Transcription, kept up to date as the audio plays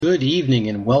Good evening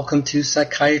and welcome to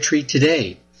Psychiatry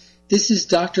Today. This is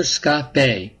Dr. Scott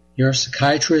Bay, your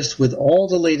psychiatrist with all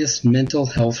the latest mental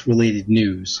health related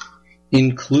news,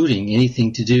 including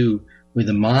anything to do with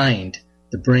the mind,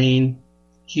 the brain,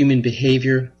 human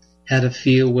behavior, how to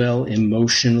feel well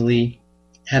emotionally,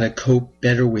 how to cope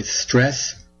better with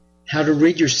stress, how to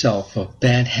rid yourself of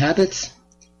bad habits,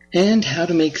 and how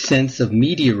to make sense of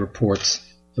media reports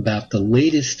about the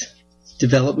latest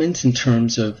developments in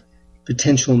terms of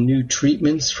potential new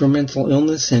treatments for mental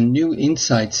illness and new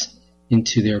insights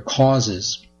into their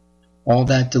causes. All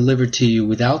that delivered to you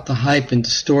without the hype and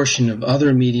distortion of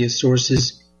other media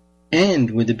sources and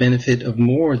with the benefit of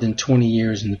more than 20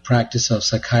 years in the practice of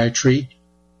psychiatry,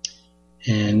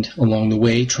 and along the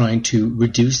way trying to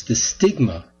reduce the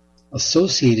stigma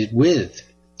associated with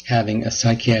having a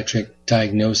psychiatric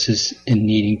diagnosis and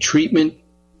needing treatment,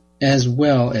 as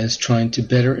well as trying to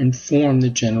better inform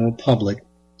the general public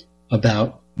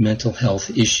about mental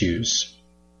health issues.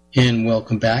 And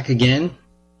welcome back again.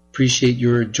 Appreciate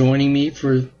your joining me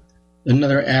for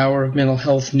another hour of mental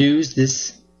health news.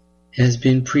 This has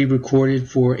been pre-recorded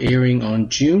for airing on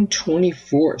June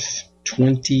 24th,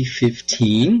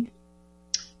 2015.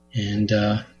 And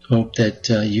hope that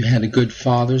you had a good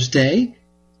Father's Day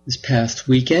this past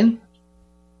weekend.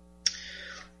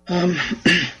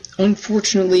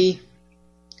 Unfortunately,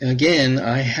 again,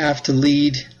 I have to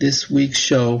lead this week's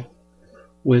show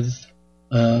with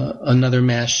another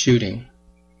mass shooting.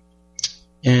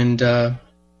 And, again,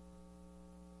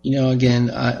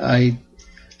 I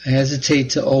hesitate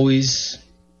to always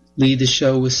lead the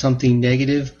show with something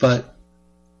negative, but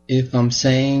if I'm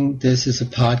saying this is a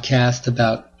podcast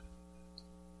about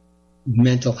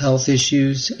mental health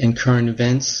issues and current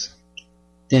events,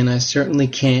 then I certainly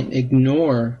can't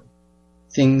ignore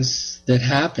things that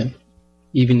happen,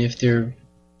 even if they're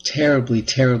terribly,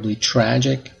 terribly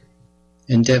tragic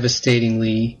and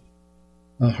devastatingly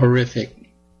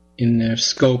horrific in their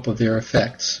scope of their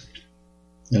effects.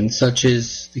 And such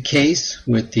is the case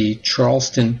with the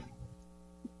Charleston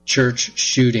church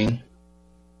shooting.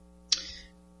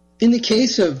 In the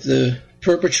case of the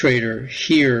perpetrator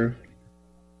here,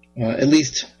 at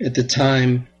least at the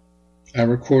time I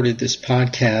recorded this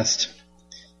podcast,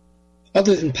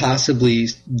 other than possibly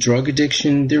drug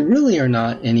addiction, there really are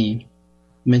not any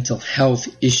mental health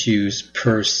issues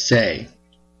per se.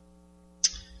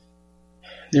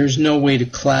 There's no way to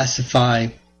classify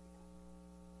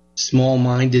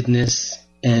small-mindedness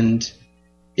and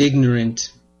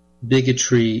ignorant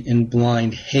bigotry and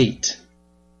blind hate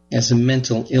as a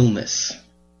mental illness.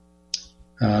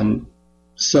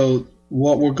 So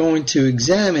what we're going to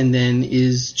examine then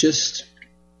is just,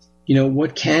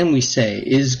 what can we say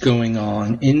is going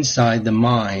on inside the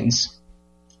minds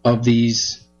of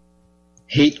these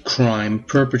hate crime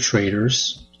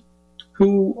perpetrators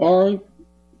who are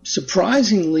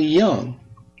surprisingly young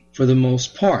for the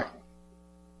most part.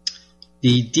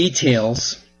 The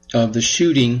details of the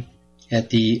shooting at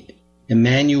the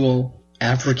Emmanuel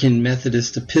African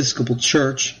Methodist Episcopal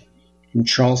Church in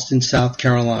Charleston, South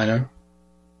Carolina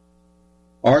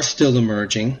are still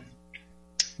emerging,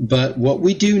 but what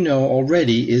we do know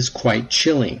already is quite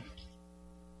chilling.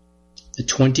 The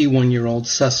 21-year-old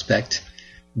suspect,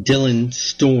 Dylan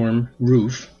Storm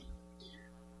Roof,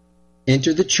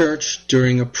 entered the church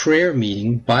during a prayer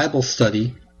meeting, Bible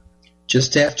study,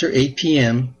 just after 8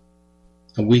 p.m.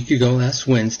 a week ago last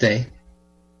Wednesday.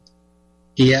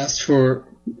 He asked for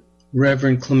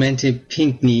Reverend Clemente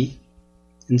Pinckney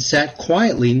and sat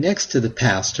quietly next to the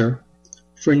pastor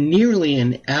for nearly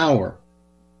an hour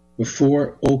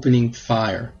before opening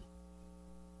fire.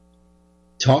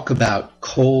 Talk about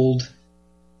cold,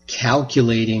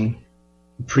 calculating,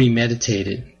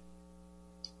 premeditated.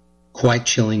 Quite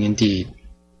chilling indeed.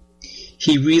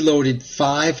 He reloaded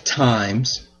 5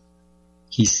 times.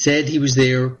 He said he was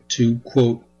there to,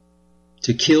 quote,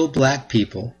 to kill black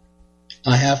people.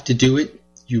 I have to do it.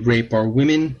 You rape our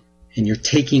women, and you're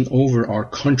taking over our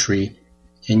country,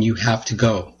 and you have to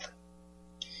go.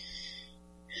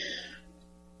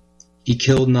 He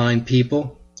killed 9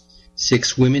 people,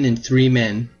 6 women and 3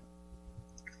 men.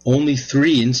 Only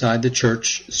 3 inside the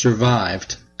church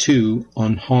survived, 2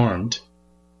 unharmed.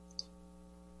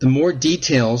 The more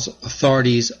details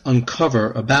authorities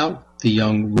uncover about the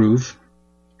young Roof,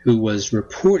 who was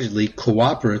reportedly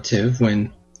cooperative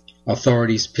when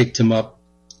authorities picked him up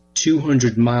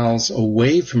 200 miles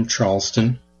away from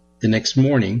Charleston the next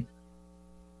morning,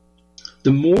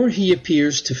 the more he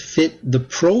appears to fit the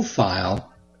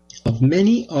profile of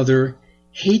many other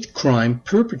hate crime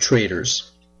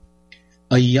perpetrators.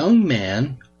 A young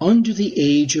man under the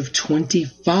age of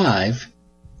 25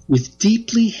 with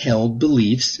deeply held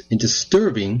beliefs and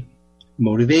disturbing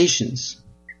motivations.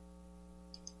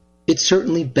 It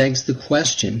certainly begs the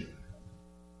question,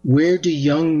 where do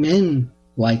young men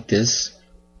like this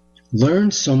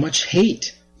learn so much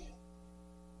hate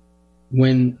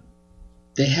when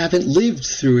they haven't lived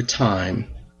through a time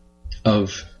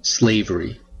of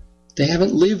slavery? They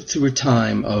haven't lived through a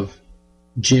time of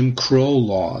Jim Crow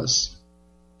laws.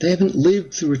 They haven't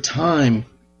lived through a time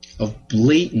of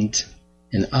blatant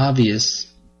and obvious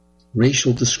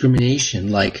racial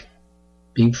discrimination, like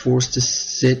being forced to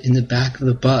sit in the back of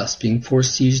the bus, being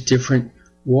forced to use different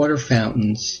water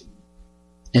fountains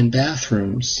and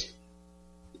bathrooms.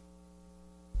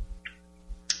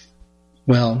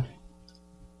 Well,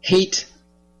 hate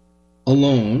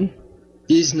alone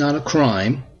is not a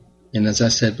crime, and as I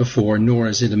said before, nor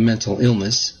is it a mental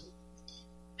illness.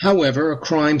 However, a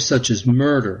crime such as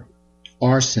murder,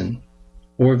 arson,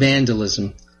 or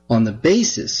vandalism on the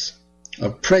basis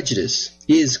of prejudice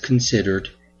is considered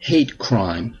hate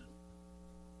crime.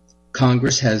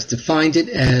 Congress has defined it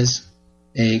as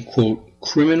a, quote,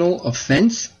 criminal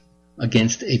offense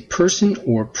against a person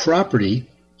or property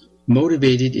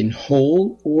motivated in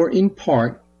whole or in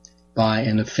part by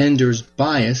an offender's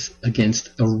bias against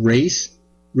a race,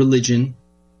 religion,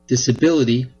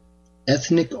 disability,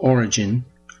 ethnic origin,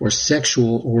 or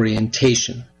sexual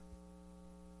orientation.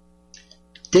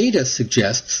 Data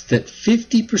suggests that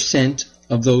 50%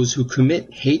 of those who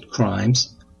commit hate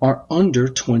crimes are under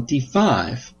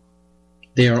 25.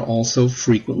 They are also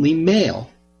frequently male.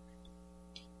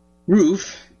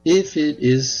 Roof, if it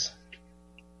is,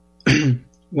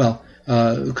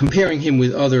 comparing him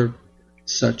with other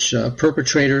such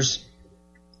perpetrators,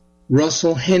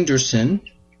 Russell Henderson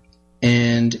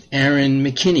and Aaron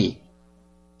McKinney.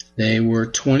 They were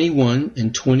 21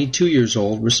 and 22 years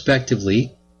old,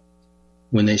 respectively,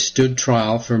 when they stood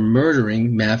trial for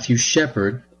murdering Matthew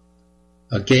Shepard,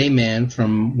 a gay man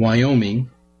from Wyoming,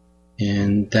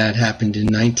 and that happened in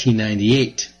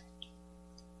 1998.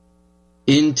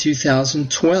 In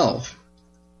 2012,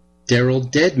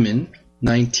 Daryl Dedman,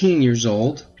 19 years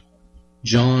old,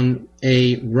 John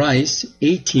A. Rice,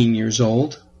 18 years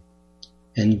old,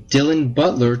 and Dylan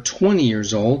Butler, 20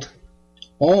 years old,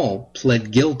 all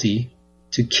pled guilty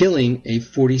to killing a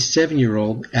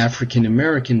 47-year-old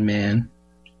African-American man,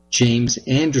 James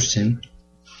Anderson,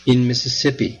 in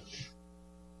Mississippi.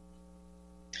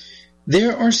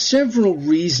 There are several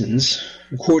reasons,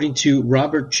 according to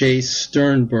Robert J.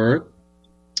 Sternberg,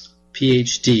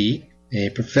 Ph.D., a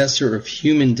professor of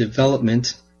human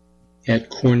development at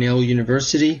Cornell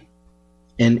University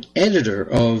and editor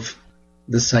of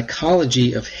The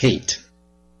Psychology of Hate.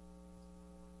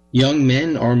 Young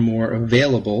men are more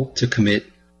available to commit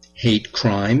hate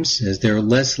crimes as they're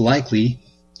less likely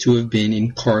to have been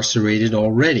incarcerated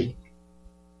already.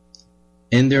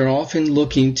 And they're often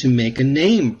looking to make a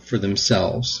name for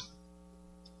themselves.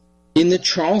 In the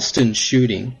Charleston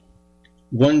shooting,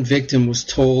 one victim was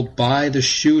told by the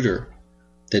shooter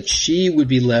that she would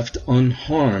be left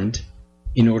unharmed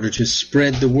in order to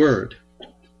spread the word.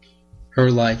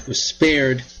 Her life was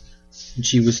spared, and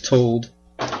she was told,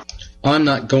 "I'm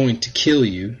not going to kill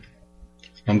you.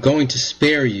 I'm going to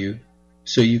spare you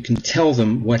so you can tell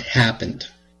them what happened."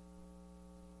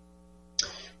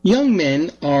 Young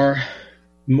men are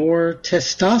more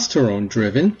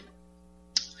testosterone-driven,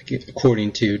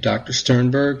 according to Dr.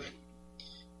 Sternberg,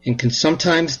 and can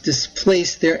sometimes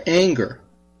displace their anger.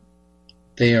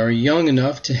 They are young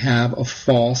enough to have a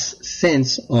false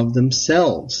sense of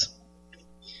themselves.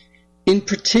 In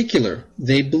particular,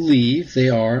 they believe they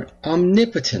are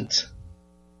omnipotent.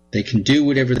 They can do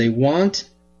whatever they want,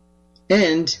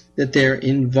 and that they're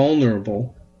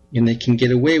invulnerable, and they can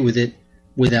get away with it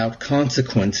without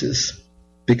consequences,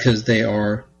 because they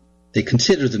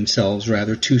consider themselves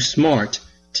rather too smart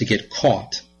to get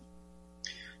caught.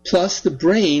 Plus, the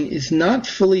brain is not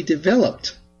fully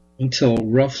developed until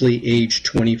roughly age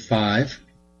 25,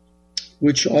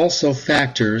 which also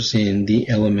factors in the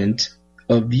element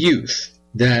of youth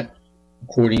that,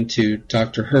 according to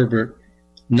Dr. Herbert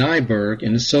Nyberg,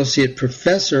 an associate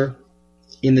professor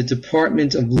in the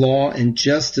Department of Law and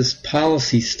Justice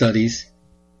Policy Studies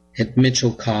at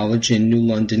Mitchell College in New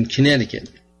London, Connecticut.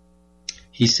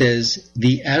 He says,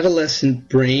 the adolescent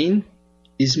brain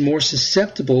is more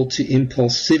susceptible to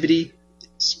impulsivity,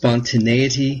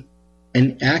 spontaneity,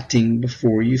 and acting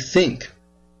before you think.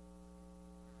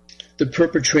 The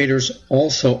perpetrators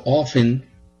also often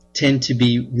tend to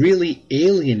be really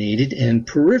alienated and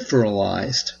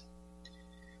peripheralized.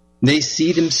 They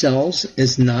see themselves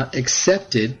as not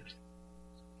accepted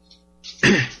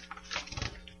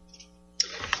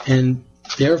and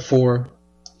therefore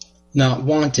not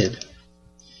wanted.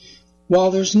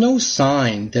 While there's no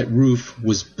sign that Ruth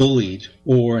was bullied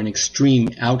or an extreme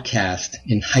outcast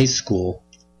in high school,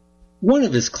 one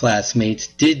of his classmates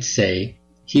did say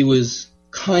he was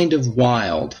kind of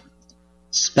wild,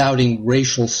 spouting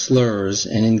racial slurs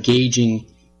and engaging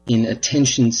in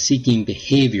attention-seeking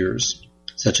behaviors,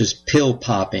 such as pill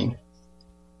popping.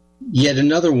 Yet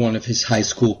another one of his high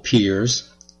school peers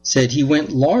said he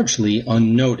went largely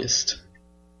unnoticed.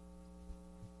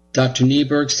 Dr.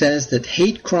 Nieberg says that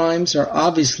hate crimes are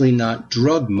obviously not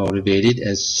drug-motivated,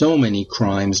 as so many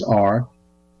crimes are,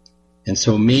 and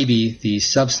so maybe the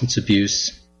substance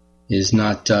abuse is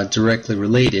not directly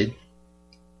related.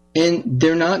 And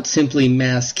they're not simply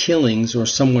mass killings or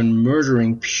someone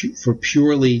murdering for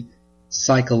purely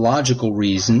psychological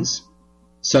reasons,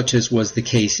 such as was the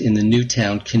case in the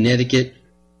Newtown, Connecticut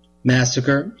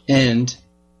massacre and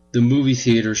the movie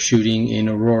theater shooting in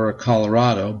Aurora,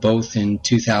 Colorado, both in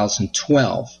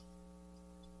 2012.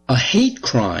 A hate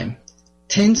crime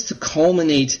tends to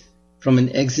culminate from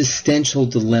an existential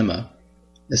dilemma,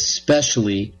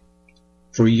 especially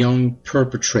for young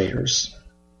perpetrators.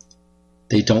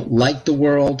 They don't like the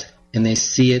world, and they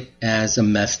see it as a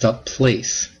messed up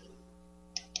place.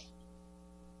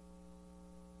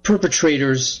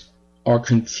 Perpetrators are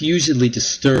confusedly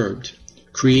disturbed,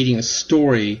 creating a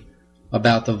story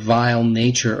about the vile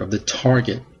nature of the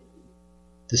target.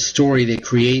 The story they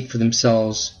create for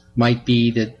themselves might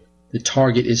be that the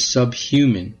target is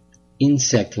subhuman,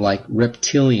 insect-like,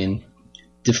 reptilian,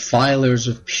 defilers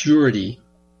of purity,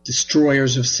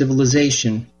 destroyers of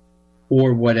civilization,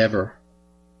 or whatever.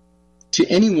 To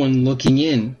anyone looking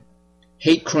in,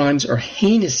 hate crimes are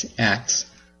heinous acts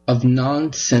of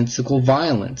nonsensical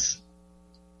violence.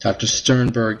 Dr.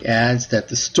 Sternberg adds that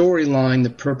the storyline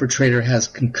the perpetrator has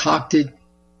concocted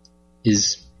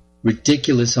is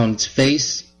ridiculous on its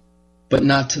face, but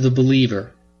not to the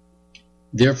believer.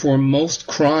 Therefore, most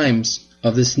crimes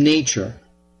of this nature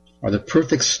are the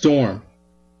perfect storm,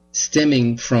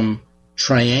 stemming from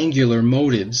triangular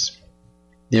motives.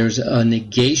 There's a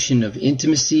negation of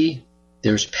intimacy,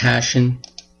 there's passion,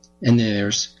 and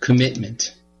there's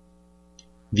commitment.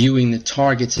 Viewing the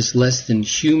targets as less than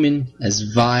human, as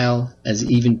vile, as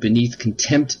even beneath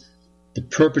contempt, the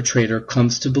perpetrator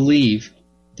comes to believe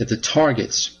that the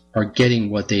targets are getting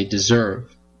what they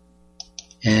deserve.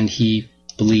 And he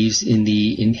believes in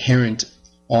the inherent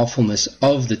awfulness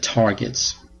of the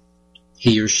targets.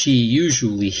 He or she,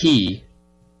 usually he,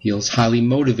 feels highly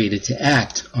motivated to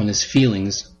act on his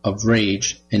feelings of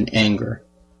rage and anger.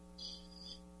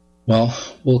 Well,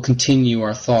 we'll continue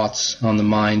our thoughts on the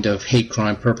mind of hate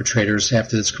crime perpetrators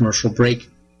after this commercial break.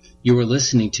 You are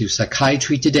listening to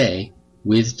Psychiatry Today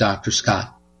with Dr.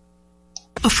 Scott.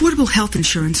 Affordable health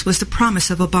insurance was the promise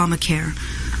of Obamacare,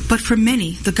 but for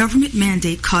many, the government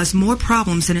mandate caused more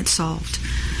problems than it solved.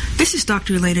 This is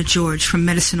Dr. Elena George from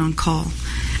Medicine on Call,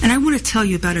 and I want to tell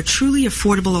you about a truly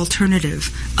affordable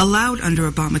alternative allowed under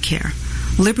Obamacare,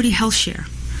 Liberty HealthShare.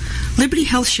 Liberty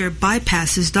HealthShare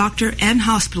bypasses doctor and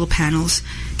hospital panels,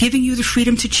 giving you the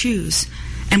freedom to choose.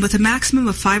 And with a maximum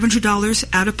of $500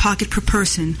 out-of-pocket per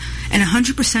person and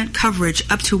 100% coverage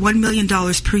up to $1 million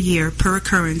per year per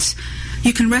occurrence,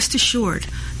 you can rest assured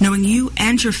knowing you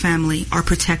and your family are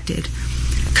protected.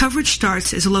 Coverage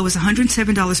starts as low as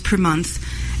 $107 per month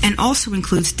and also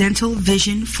includes dental,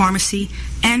 vision, pharmacy,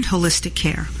 and holistic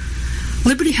care.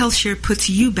 Liberty HealthShare puts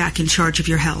you back in charge of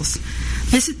your health.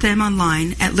 Visit them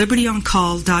online at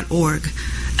libertyoncall.org.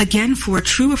 Again, for a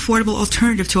true affordable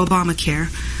alternative to Obamacare,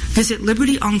 visit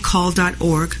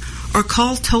libertyoncall.org or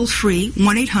call toll-free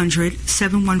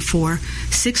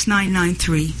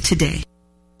 1-800-714-6993 today.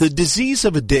 The disease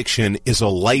of addiction is a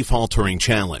life-altering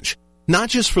challenge, not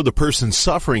just for the person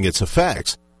suffering its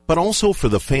effects, but also for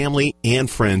the family and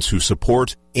friends who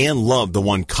support and love the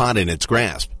one caught in its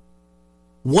grasp.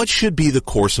 What should be the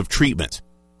course of treatment?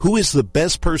 Who is the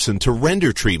best person to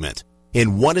render treatment?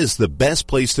 And what is the best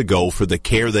place to go for the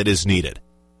care that is needed?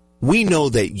 We know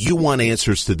that you want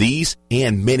answers to these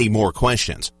and many more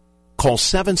questions. Call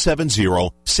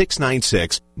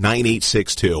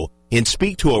 770-696-9862 and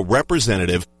speak to a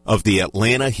representative of the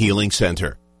Atlanta Healing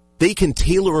Center. They can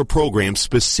tailor a program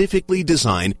specifically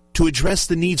designed to address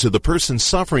the needs of the person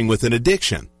suffering with an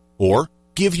addiction, or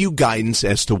give you guidance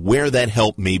as to where that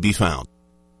help may be found.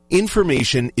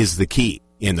 Information is the key,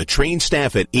 and the trained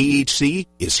staff at AHC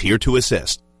is here to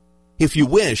assist. If you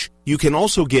wish, you can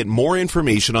also get more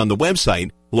information on the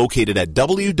website located at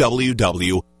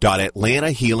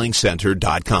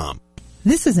www.atlantahealingcenter.com.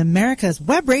 This is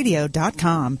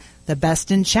America'sWebRadio.com, the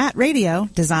best in chat radio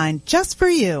designed just for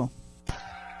you.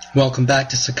 Welcome back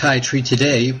to Psychiatry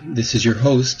Today. This is your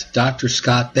host, Dr.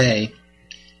 Scott Bay.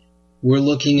 We're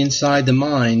looking inside the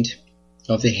mind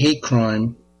of the hate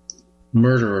crime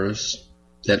murderers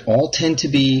that all tend to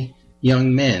be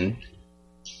young men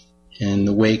in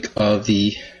the wake of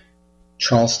the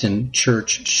Charleston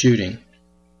church shooting.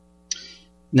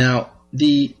 Now,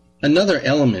 another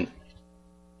element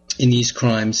in these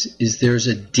crimes is there's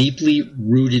a deeply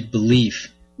rooted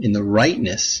belief in the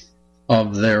rightness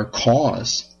of their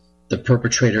cause. The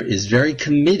perpetrator is very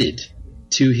committed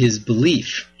to his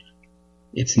belief.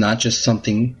 It's not just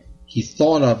something he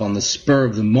thought of on the spur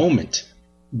of the moment,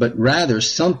 but rather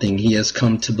something he has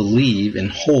come to believe and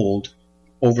hold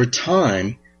over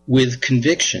time with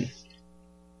conviction.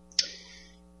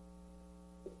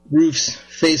 Roof's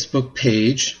Facebook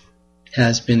page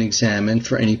has been examined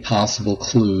for any possible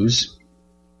clues.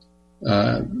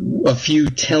 A few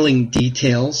telling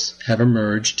details have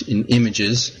emerged in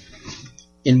images.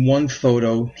 In one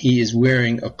photo, he is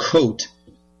wearing a coat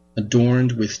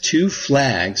adorned with two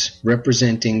flags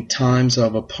representing times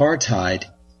of apartheid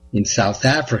in South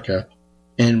Africa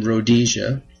and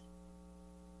Rhodesia,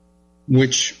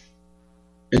 which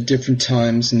at different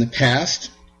times in the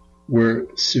past were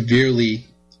severely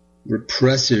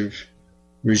repressive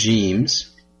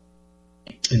regimes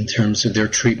in terms of their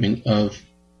treatment of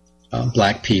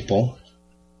black people.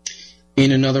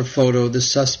 In another photo, the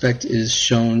suspect is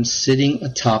shown sitting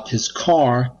atop his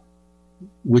car,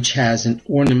 which has an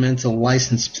ornamental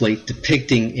license plate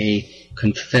depicting a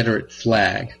Confederate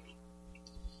flag.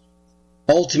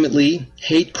 Ultimately,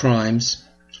 hate crimes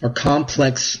are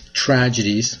complex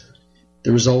tragedies,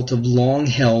 the result of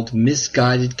long-held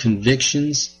misguided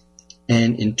convictions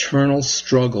and internal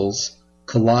struggles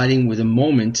colliding with a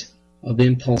moment of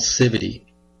impulsivity.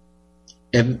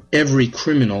 Every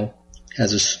criminal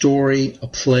has a story, a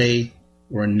play,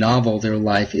 or a novel their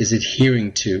life is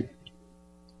adhering to.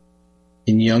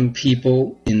 In young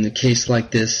people, in the case like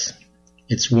this,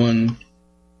 it's one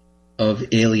of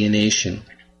alienation.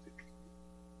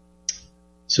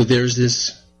 So there's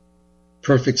this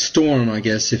perfect storm, I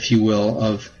guess, if you will,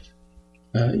 of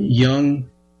young,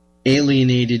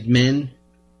 alienated men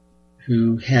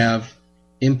who have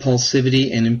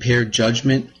impulsivity and impaired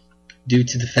judgment due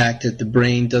to the fact that the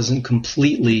brain doesn't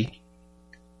completely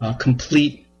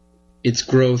complete its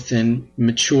growth and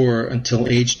mature until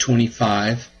age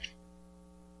 25.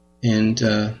 And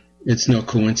it's no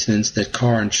coincidence that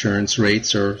car insurance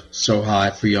rates are so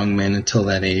high for young men until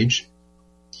that age.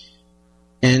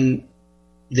 And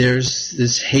there's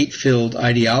this hate-filled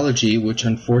ideology, which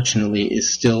unfortunately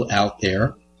is still out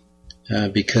there,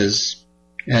 because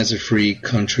as a free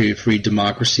country, a free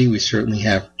democracy, we certainly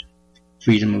have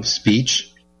freedom of speech.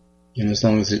 And as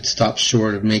long as it stops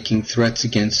short of making threats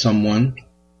against someone,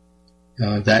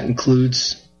 that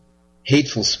includes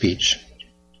hateful speech.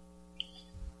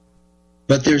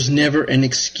 But there's never an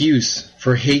excuse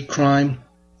for hate crime.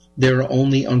 There are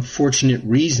only unfortunate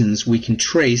reasons we can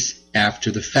trace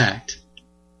after the fact.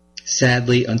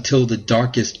 Sadly, until the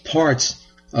darkest parts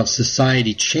of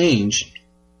society change,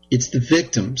 it's the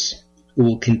victims who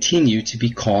will continue to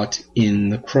be caught in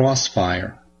the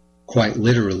crossfire, quite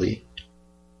literally.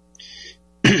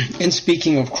 And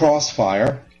speaking of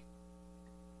crossfire,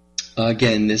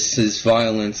 again, this is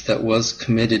violence that was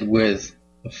committed with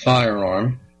a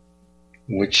firearm,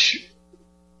 which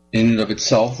in and of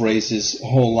itself raises a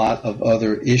whole lot of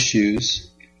other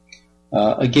issues.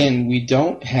 Again, we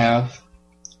don't have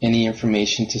any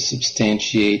information to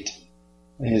substantiate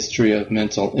a history of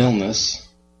mental illness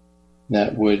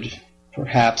that would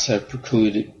perhaps have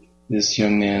precluded this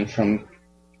young man from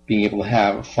being able to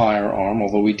have a firearm,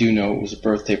 although we do know it was a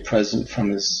birthday present from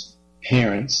his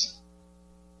parents.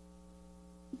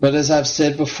 But as I've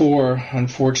said before,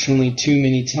 unfortunately too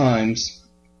many times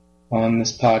on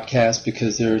this podcast,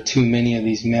 because there are too many of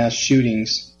these mass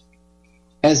shootings,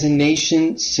 as a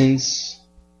nation, since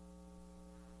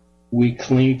we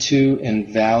cling to and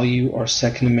value our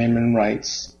Second Amendment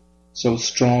rights so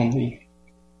strongly,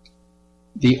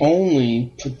 the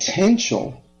only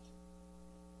potential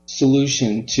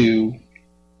solution to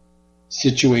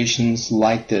situations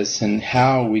like this and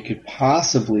how we could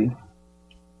possibly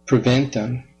prevent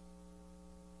them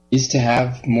is to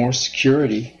have more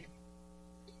security.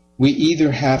 We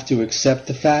either have to accept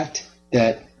the fact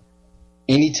that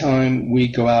anytime we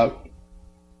go out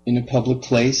in a public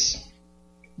place,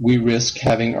 we risk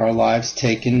having our lives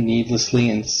taken needlessly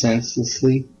and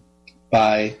senselessly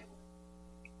by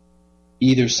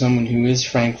either someone who is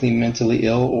frankly mentally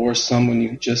ill or someone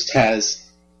who just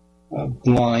has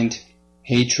blind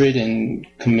hatred and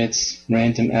commits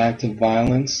random act of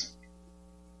violence.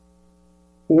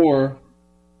 Or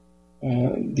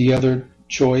The other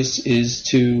choice is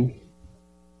to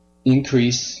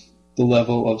increase the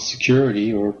level of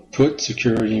security or put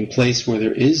security in place where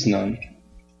there is none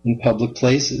in public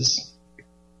places.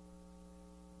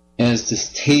 As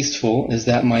distasteful as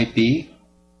that might be,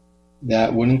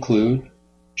 that would include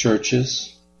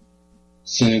churches,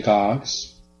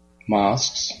 synagogues,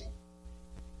 mosques,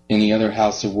 any other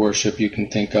house of worship you can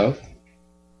think of,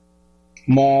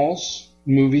 malls,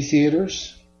 movie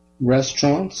theaters,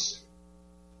 restaurants.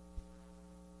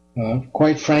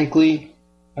 Quite frankly,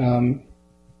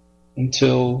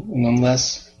 until and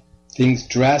unless things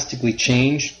drastically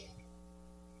change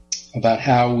about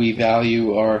how we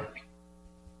value our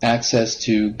access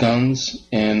to guns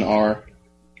and our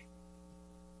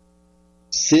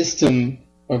system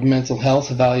of mental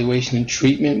health evaluation and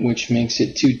treatment, which makes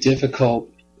it too difficult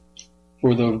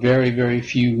for the very, very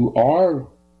few who are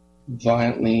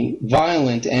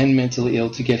violent and mentally ill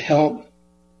to get help,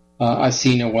 I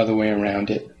see no other way around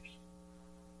it.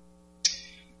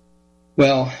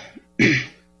 Well, I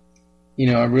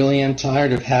really am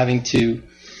tired of having to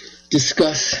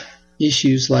discuss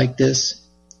issues like this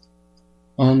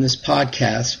on this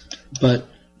podcast, but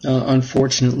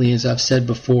unfortunately, as I've said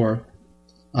before,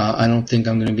 I don't think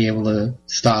I'm going to be able to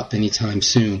stop anytime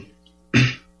soon.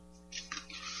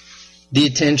 The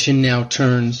attention now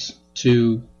turns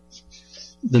to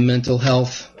the mental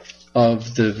health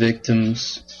of the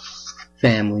victims'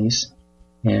 families,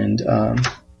 and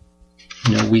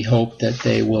we hope that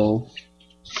they will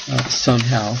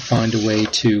somehow find a way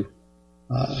to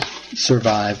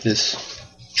survive this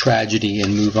tragedy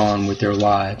and move on with their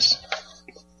lives.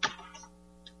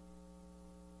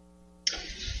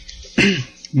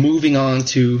 Moving on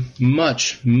to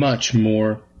much, much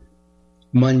more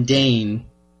mundane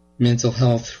mental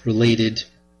health related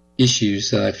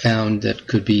issues that I found that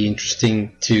could be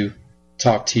interesting to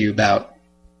talk to you about.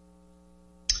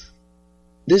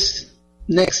 This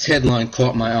next headline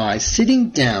caught my eye. Sitting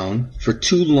down for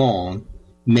too long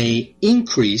may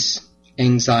increase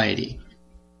anxiety.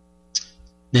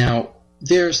 Now,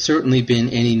 there's certainly been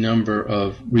any number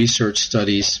of research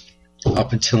studies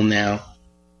up until now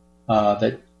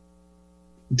that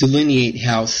delineate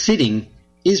how sitting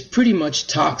is pretty much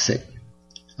toxic.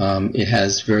 It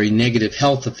has very negative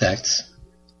health effects.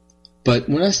 But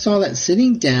when I saw that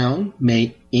sitting down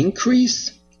may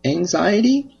increase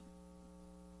anxiety,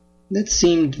 that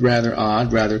seemed rather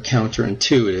odd, rather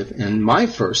counterintuitive. And my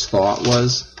first thought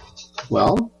was,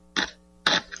 well,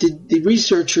 did the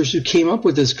researchers who came up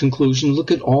with this conclusion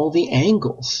look at all the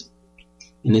angles?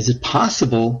 And is it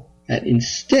possible that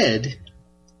instead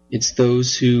it's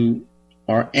those who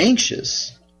are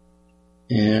anxious,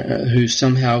 who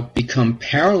somehow become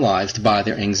paralyzed by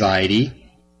their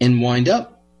anxiety and wind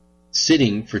up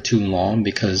sitting for too long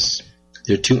because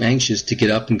they're too anxious to get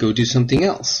up and go do something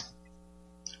else?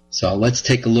 So let's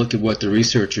take a look at what the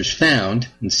researchers found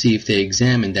and see if they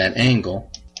examined that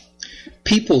angle.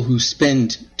 People who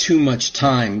spend too much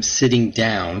time sitting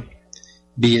down,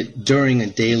 be it during a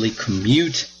daily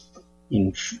commute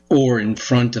or in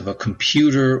front of a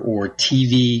computer or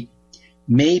TV,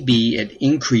 may be at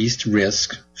increased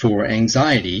risk for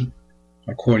anxiety,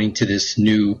 according to this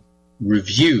new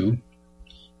review.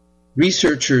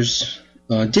 Researchers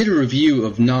did a review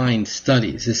of 9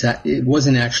 studies. It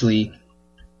wasn't actually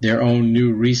their own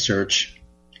new research.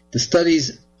 The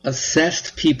studies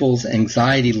assessed people's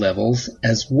anxiety levels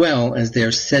as well as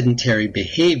their sedentary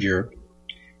behavior,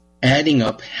 adding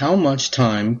up how much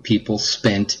time people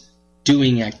spent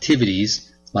doing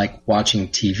activities like watching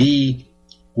TV,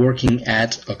 working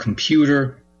at a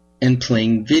computer, and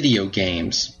playing video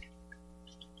games.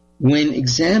 When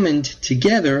examined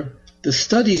together, the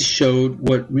studies showed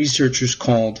what researchers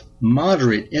called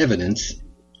moderate evidence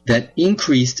that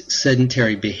increased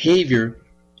sedentary behavior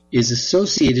is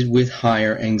associated with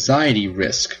higher anxiety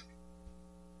risk.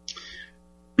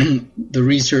 The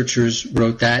researchers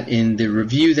wrote that in the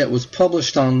review that was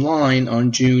published online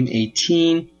on June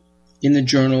 18 in the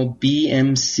journal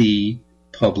BMC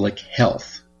Public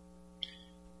Health.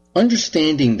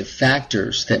 Understanding the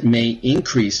factors that may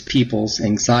increase people's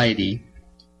anxiety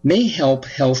may help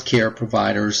healthcare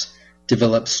providers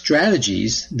develop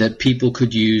strategies that people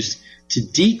could use to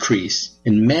decrease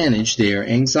and manage their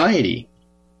anxiety.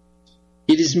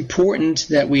 It is important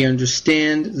that we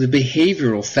understand the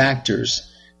behavioral factors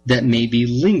that may be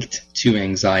linked to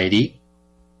anxiety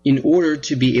in order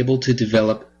to be able to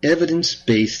develop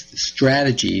evidence-based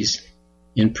strategies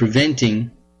in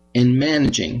preventing and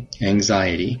managing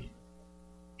anxiety.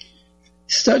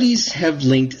 Studies have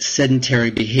linked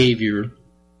sedentary behavior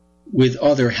with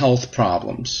other health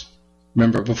problems.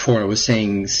 Remember before I was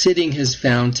saying sitting has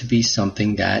found to be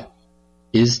something that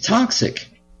is toxic,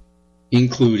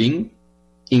 including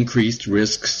increased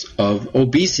risks of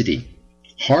obesity,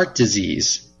 heart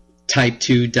disease, type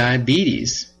 2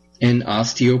 diabetes, and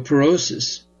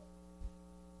osteoporosis.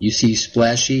 You see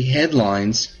splashy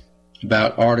headlines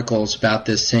about articles about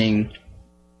this saying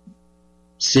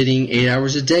sitting 8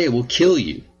 hours a day will kill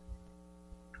you.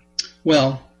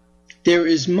 Well, there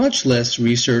is much less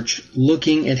research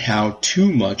looking at how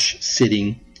too much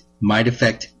sitting might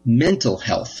affect mental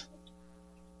health.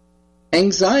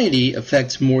 Anxiety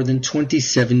affects more than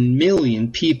 27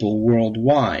 million people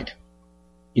worldwide.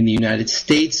 In the United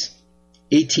States,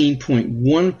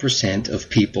 18.1% of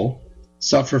people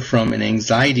suffer from an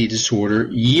anxiety disorder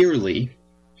yearly,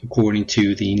 according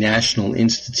to the National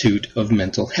Institute of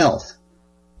Mental Health.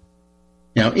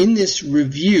 Now, in this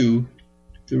review,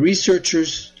 the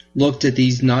researchers looked at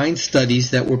these 9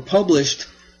 studies that were published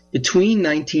between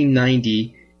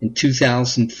 1990 and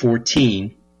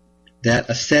 2014 that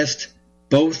assessed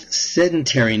both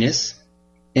sedentariness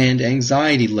and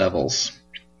anxiety levels.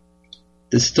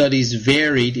 The studies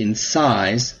varied in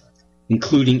size,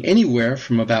 including anywhere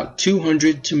from about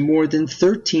 200 to more than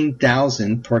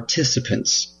 13,000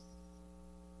 participants.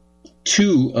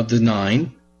 2 of the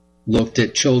 9 looked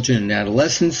at children and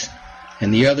adolescents,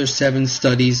 and the other 7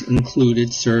 studies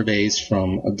included surveys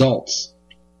from adults.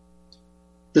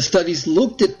 The studies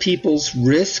looked at people's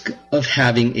risk of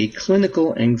having a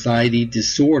clinical anxiety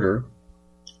disorder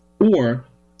or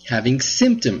having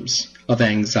symptoms of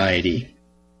anxiety.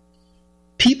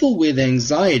 People with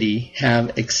anxiety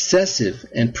have excessive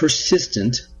and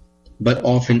persistent, but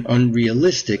often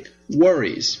unrealistic,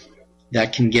 worries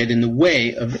that can get in the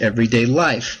way of everyday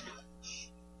life.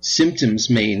 Symptoms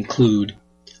may include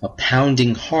a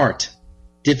pounding heart,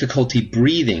 difficulty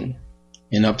breathing,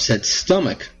 an upset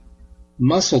stomach,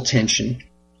 muscle tension,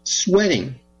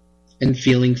 sweating, and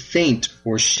feeling faint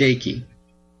or shaky.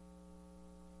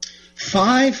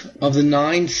 5 of the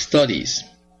 9 studies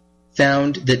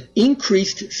found that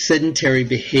increased sedentary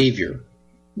behavior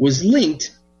was linked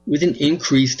with an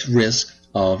increased risk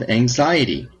of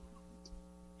anxiety.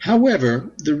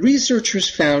 However, the researchers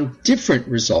found different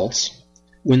results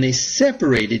when they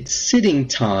separated sitting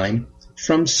time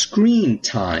from screen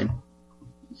time.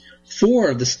 4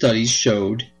 of the studies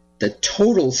showed that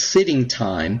total sitting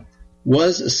time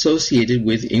was associated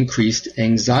with increased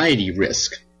anxiety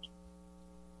risk.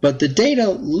 But the data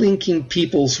linking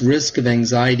people's risk of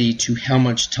anxiety to how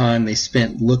much time they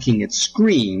spent looking at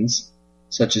screens,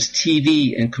 such as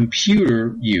TV and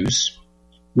computer use,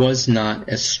 was not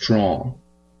as strong.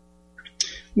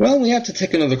 Well, we have to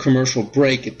take another commercial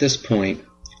break at this point.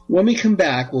 When we come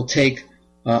back, we'll take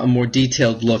a more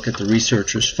detailed look at the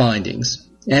researchers' findings,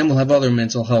 and we'll have other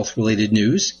mental health-related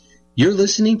news. You're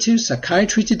listening to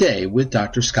Psychiatry Today with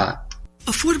Dr. Scott.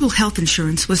 Affordable health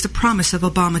insurance was the promise of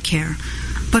Obamacare,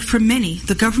 but for many,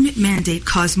 the government mandate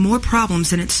caused more problems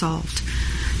than it solved.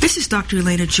 This is Dr.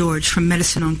 Elena George from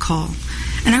Medicine on Call,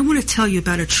 and I want to tell you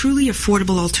about a truly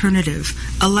affordable alternative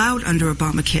allowed under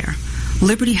Obamacare,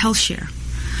 Liberty HealthShare.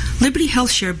 Liberty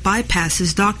HealthShare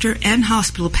bypasses doctor and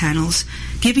hospital panels,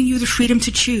 giving you the freedom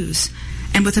to choose.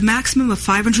 And with a maximum of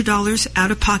 $500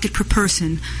 out-of-pocket per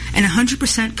person and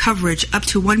 100% coverage up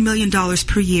to $1 million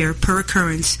per year per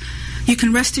occurrence, you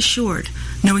can rest assured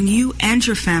knowing you and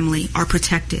your family are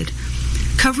protected.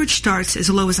 Coverage starts as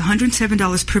low as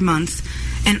 $107 per month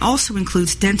and also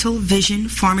includes dental, vision,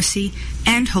 pharmacy,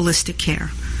 and holistic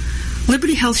care.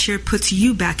 Liberty HealthShare puts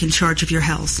you back in charge of your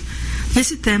health.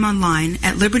 Visit them online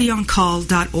at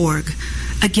libertyoncall.org.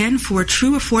 Again, for a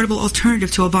true affordable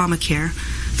alternative to Obamacare,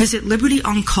 visit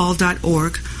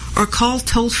libertyoncall.org or call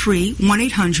toll-free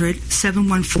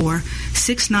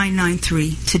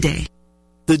 1-800-714-6993 today.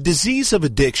 The disease of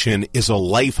addiction is a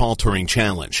life-altering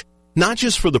challenge, not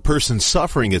just for the person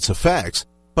suffering its effects,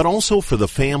 but also for the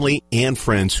family and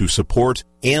friends who support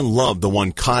and love the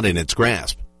one caught in its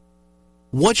grasp.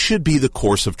 What should be the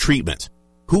course of treatment?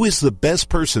 Who is the best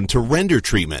person to render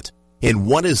treatment? And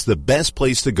what is the best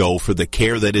place to go for the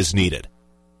care that is needed?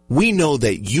 We know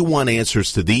that you want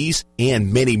answers to these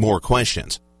and many more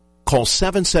questions. Call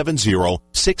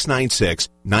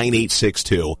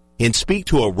 770-696-9862 and speak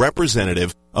to a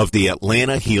representative of the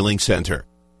Atlanta Healing Center.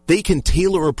 They can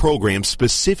tailor a program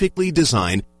specifically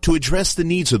designed to address the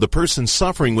needs of the person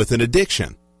suffering with an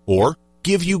addiction or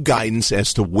give you guidance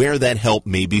as to where that help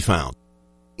may be found.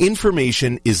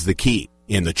 Information is the key,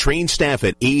 and the trained staff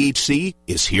at AHC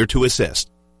is here to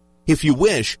assist. If you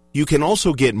wish, you can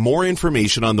also get more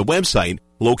information on the website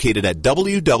located at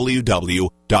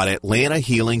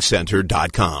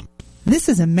www.atlantahealingcenter.com. This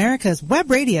is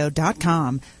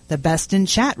America'sWebRadio.com, the best in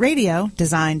chat radio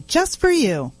designed just for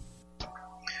you.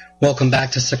 Welcome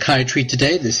back to Psychiatry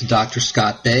Today. This is Dr.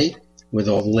 Scott Bay with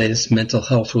all the latest mental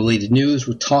health related news.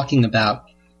 We're talking about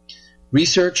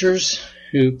researchers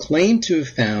who claim to have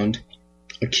found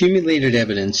accumulated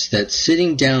evidence that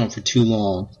sitting down for too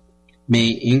long may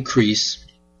increase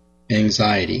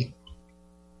anxiety.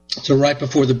 So right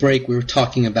before the break, we were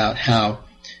talking about how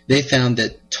they found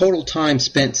that total time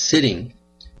spent sitting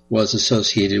was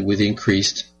associated with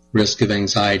increased risk of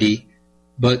anxiety,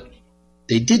 but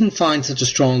they didn't find such a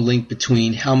strong link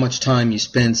between how much time you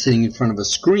spend sitting in front of a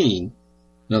screen,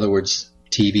 in other words,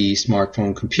 TV,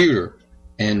 smartphone, computer,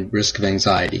 and risk of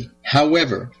anxiety.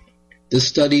 However, the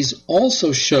studies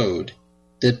also showed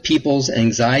that people's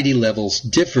anxiety levels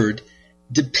differed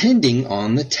depending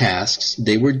on the tasks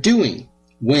they were doing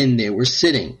when they were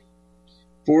sitting.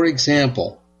 For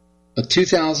example, a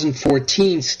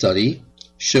 2014 study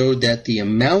showed that the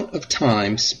amount of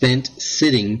time spent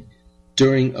sitting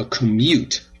during a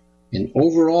commute and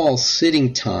overall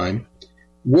sitting time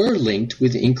were linked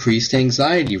with increased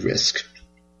anxiety risk.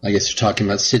 I guess you're talking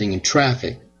about sitting in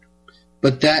traffic.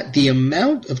 But that the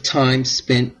amount of time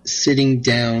spent sitting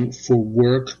down for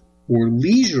work or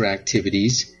leisure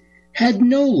activities had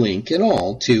no link at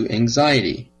all to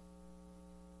anxiety.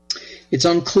 It's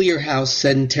unclear how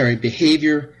sedentary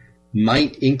behavior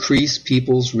might increase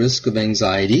people's risk of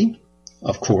anxiety.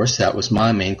 Of course, that was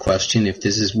my main question. If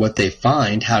this is what they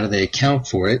find, how do they account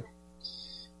for it?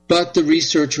 But the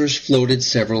researchers floated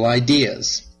several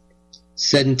ideas.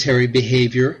 Sedentary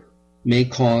behavior may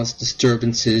cause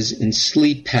disturbances in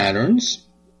sleep patterns,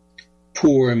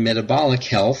 poor metabolic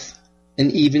health,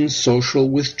 and even social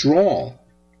withdrawal.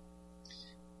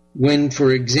 When,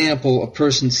 for example, a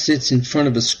person sits in front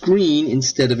of a screen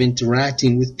instead of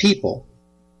interacting with people,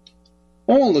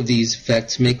 all of these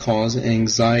effects may cause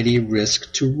anxiety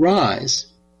risk to rise.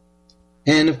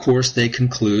 And of course, they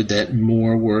conclude that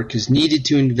more work is needed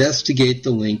to investigate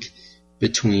the link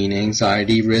between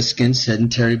anxiety risk and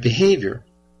sedentary behavior.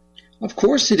 Of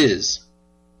course it is.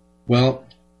 Well,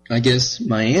 I guess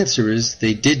my answer is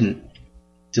they didn't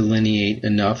delineate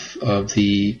enough of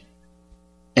the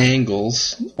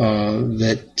angles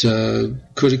that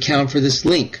could account for this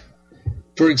link.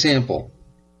 For example,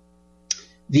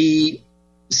 the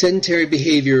sedentary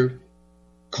behavior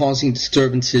causing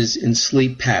disturbances in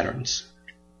sleep patterns.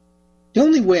 The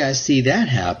only way I see that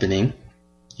happening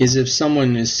is if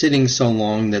someone is sitting so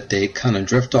long that they kind of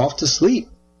drift off to sleep.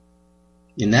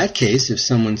 In that case, if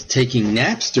someone's taking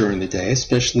naps during the day,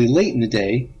 especially late in the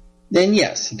day, then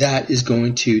yes, that is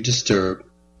going to disturb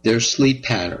their sleep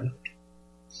pattern.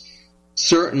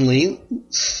 Certainly,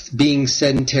 being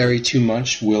sedentary too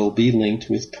much will be linked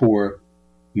with poor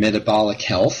metabolic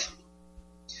health.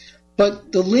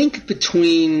 But the link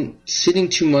between sitting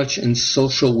too much and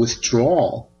social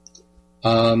withdrawal,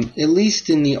 at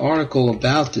least in the article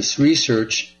about this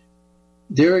research,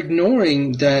 they're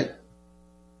ignoring that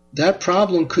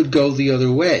problem could go the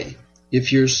other way.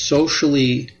 If you're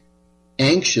socially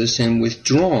anxious and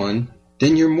withdrawn,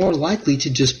 then you're more likely to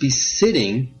just be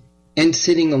sitting and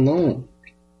sitting alone.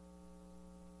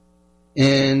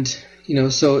 And,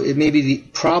 so it may be the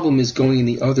problem is going in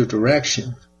the other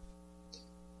direction.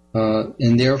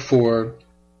 And therefore,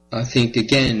 I think,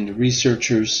 again, the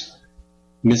researchers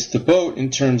missed the boat in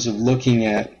terms of looking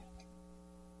at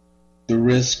the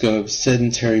risk of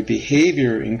sedentary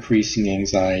behavior increasing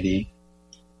anxiety,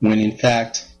 when in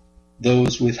fact,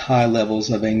 those with high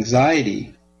levels of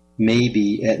anxiety may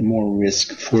be at more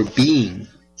risk for being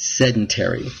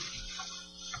sedentary.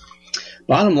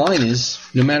 Bottom line is,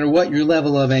 no matter what your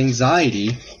level of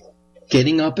anxiety,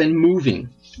 getting up and moving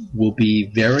will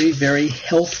be very, very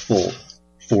healthful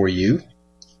for you,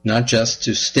 not just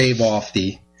to stave off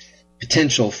the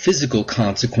potential physical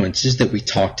consequences that we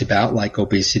talked about, like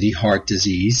obesity, heart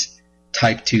disease,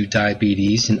 type 2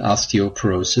 diabetes, and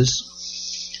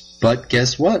osteoporosis. But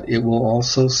guess what? It will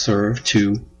also serve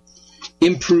to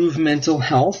improve mental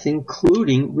health,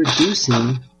 including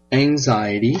reducing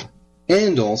anxiety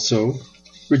and also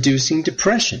reducing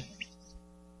depression.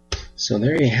 So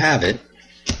there you have it.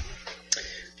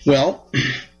 Well,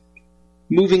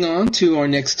 moving on to our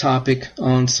next topic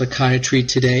on Psychiatry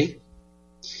Today.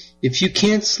 If you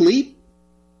can't sleep,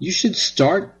 you should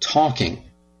start talking.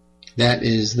 That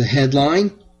is the headline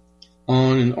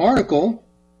on an article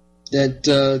that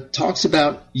talks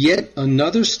about yet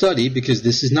another study, because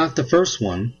this is not the first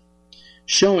one,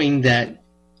 showing that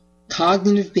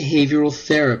cognitive behavioral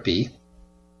therapy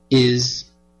is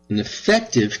an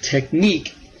effective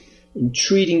technique in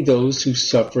treating those who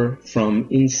suffer from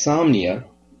insomnia.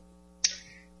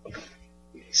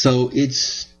 So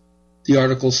the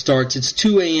article starts, it's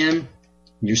 2 a.m.,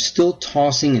 you're still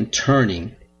tossing and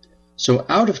turning. So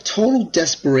out of total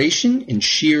desperation and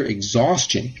sheer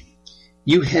exhaustion,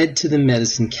 you head to the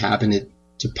medicine cabinet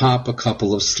to pop a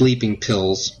couple of sleeping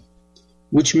pills,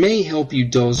 which may help you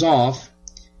doze off,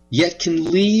 yet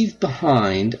can leave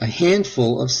behind a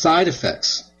handful of side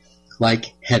effects,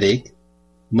 like headache,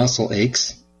 muscle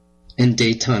aches, and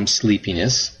daytime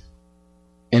sleepiness.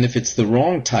 And if it's the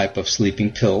wrong type of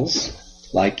sleeping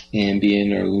pills, like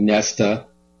Ambien or Lunesta,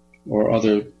 or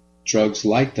other drugs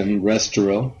like them,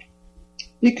 Restoril,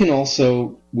 it can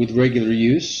also, with regular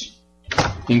use,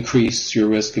 increase your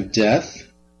risk of death.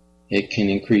 It can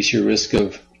increase your risk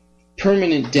of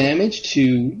permanent damage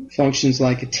to functions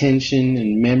like attention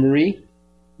and memory,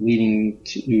 leading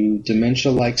to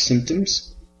dementia-like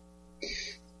symptoms.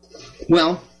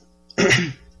 Well,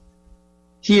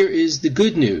 here is the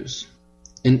good news.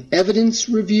 An evidence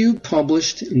review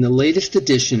published in the latest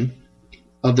edition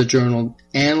of the journal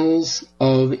Annals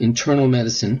of Internal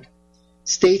Medicine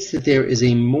states that there is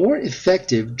a more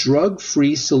effective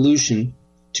drug-free solution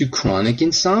to chronic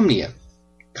insomnia,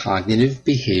 cognitive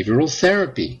behavioral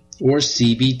therapy, or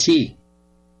CBT.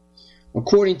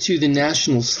 According to the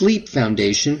National Sleep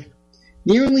Foundation,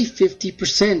 nearly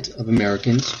 50% of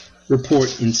Americans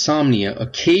report insomnia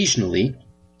occasionally,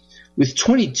 with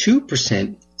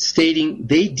 22% stating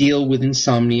they deal with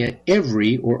insomnia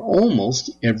every or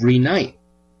almost every night.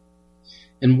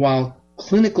 And while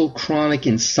clinical chronic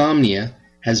insomnia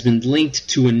has been linked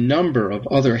to a number of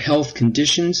other health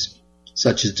conditions,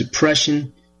 such as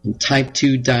depression and type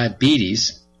 2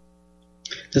 diabetes,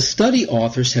 the study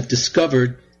authors have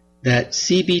discovered that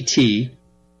CBT,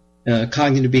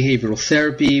 cognitive behavioral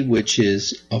therapy, which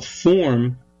is a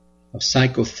form of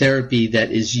psychotherapy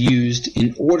that is used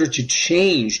in order to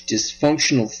change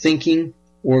dysfunctional thinking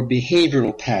or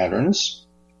behavioral patterns,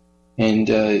 and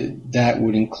that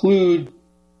would include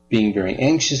being very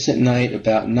anxious at night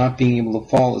about not being able to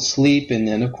fall asleep, and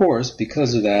then, of course,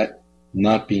 because of that,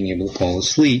 not being able to fall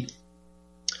asleep.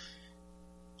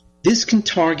 This can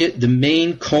target the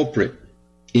main culprit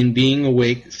in being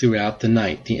awake throughout the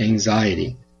night, the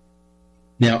anxiety.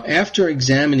 Now, after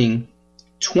examining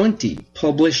 20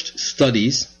 published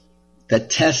studies that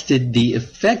tested the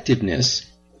effectiveness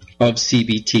of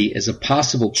CBT as a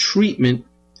possible treatment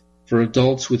for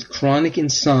adults with chronic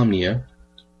insomnia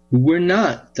who were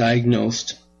not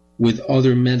diagnosed with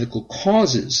other medical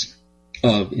causes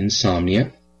of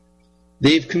insomnia,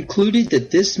 they've concluded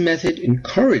that this method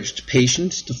encouraged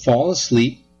patients to fall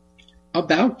asleep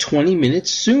about 20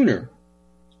 minutes sooner,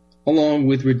 along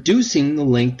with reducing the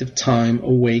length of time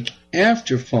awake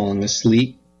after falling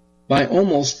asleep by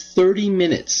almost 30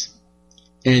 minutes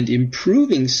and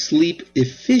improving sleep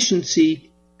efficiency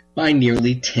by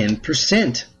nearly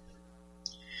 10%.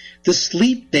 The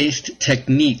sleep-based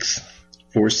techniques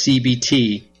for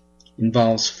CBT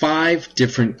involves 5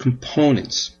 different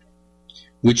components,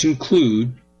 which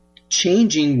include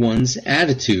changing one's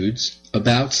attitudes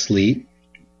about sleep,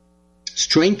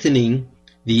 strengthening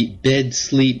the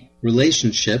bed-sleep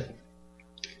relationship,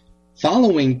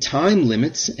 following time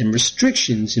limits and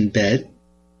restrictions in bed,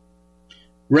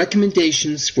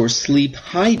 recommendations for sleep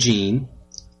hygiene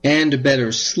and a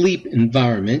better sleep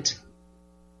environment,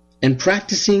 and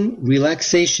practicing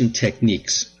relaxation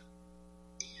techniques.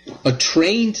 A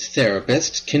trained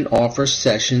therapist can offer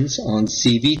sessions on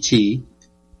CBT,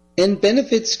 and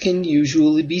benefits can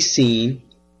usually be seen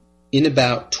in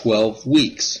about 12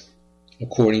 weeks,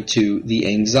 according to the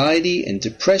Anxiety and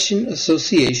Depression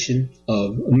Association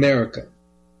of America.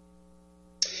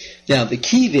 Now, the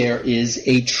key there is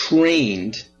a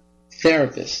trained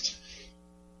therapist.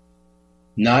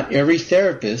 Not every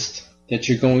therapist that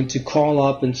you're going to call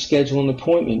up and schedule an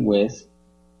appointment with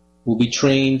will be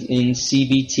trained in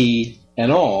CBT at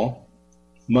all,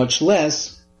 much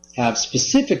less have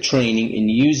specific training in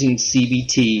using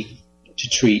CBT to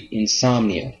treat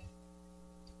insomnia.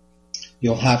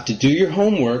 You'll have to do your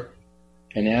homework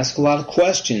and ask a lot of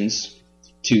questions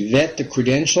to vet the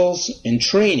credentials and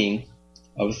training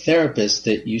of a therapist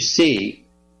that you see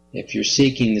if you're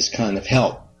seeking this kind of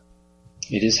help.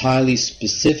 It is highly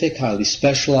specific, highly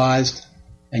specialized,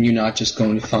 and you're not just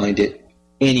going to find it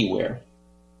anywhere.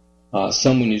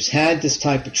 Someone who's had this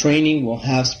type of training will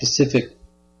have specific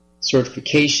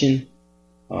certification,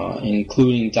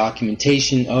 including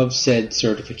documentation of said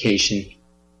certification.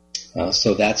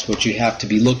 So that's what you have to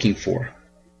be looking for.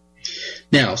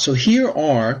 Now, so here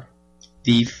are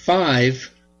the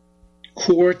 5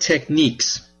 core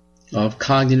techniques of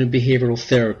cognitive behavioral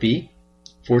therapy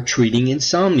for treating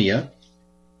insomnia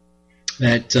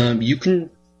that you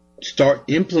can start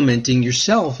implementing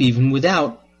yourself even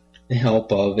without the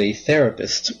help of a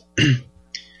therapist.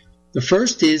 The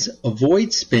first is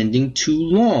avoid spending too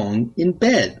long in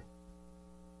bed.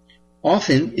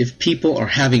 Often, if people are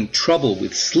having trouble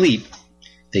with sleep,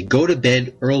 they go to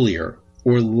bed earlier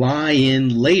or lie in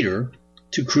later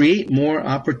to create more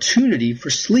opportunity for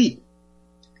sleep.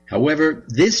 However,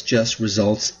 this just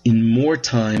results in more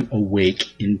time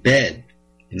awake in bed,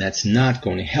 and that's not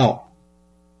going to help.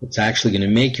 It's actually going to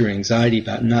make your anxiety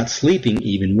about not sleeping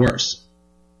even worse.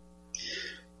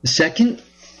 The second,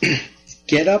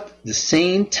 get up the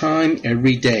same time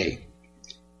every day.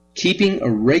 Keeping a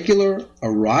regular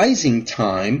arising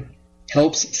time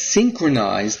helps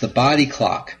synchronize the body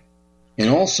clock and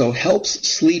also helps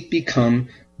sleep become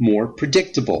more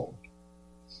predictable.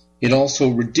 It also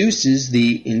reduces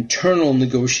the internal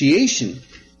negotiation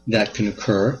that can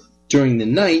occur during the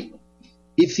night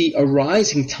if the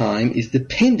arising time is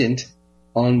dependent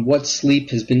on what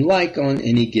sleep has been like on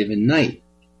any given night.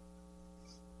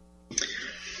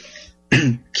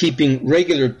 Keeping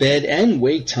regular bed and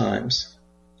wake times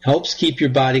helps keep your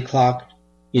body clock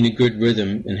in a good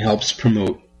rhythm and helps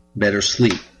promote better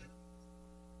sleep.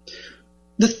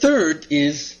 The third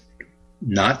is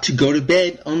not to go to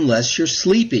bed unless you're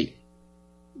sleepy.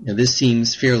 Now, this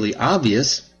seems fairly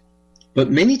obvious, but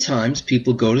many times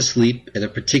people go to sleep at a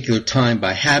particular time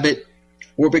by habit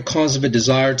or because of a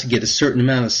desire to get a certain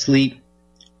amount of sleep.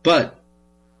 But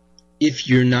if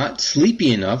you're not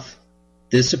sleepy enough,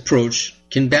 this approach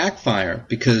can backfire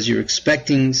because you're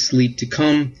expecting sleep to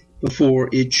come before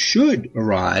it should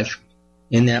arrive,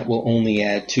 and that will only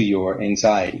add to your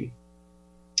anxiety.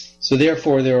 So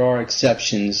therefore, there are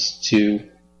exceptions to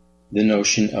the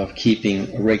notion of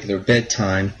keeping a regular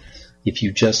bedtime if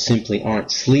you just simply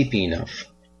aren't sleepy enough.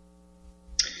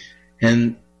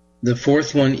 And the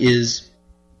fourth one is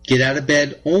get out of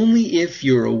bed only if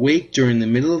you're awake during the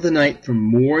middle of the night for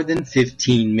more than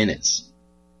 15 minutes.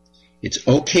 It's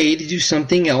okay to do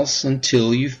something else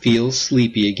until you feel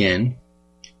sleepy again,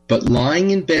 but lying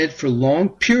in bed for long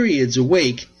periods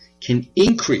awake can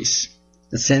increase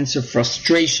the sense of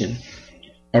frustration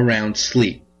around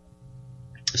sleep.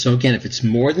 So again, if it's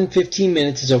more than 15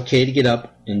 minutes, it's okay to get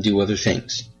up and do other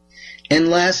things. And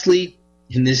lastly,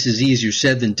 and this is easier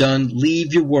said than done,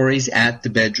 leave your worries at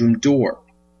the bedroom door.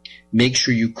 Make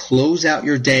sure you close out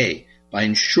your day by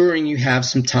ensuring you have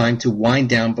some time to wind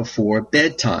down before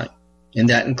bedtime. And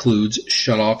that includes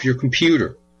shut off your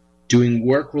computer. Doing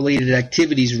work-related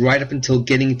activities right up until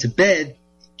getting to bed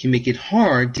can make it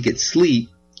hard to get sleep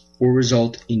or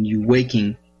result in you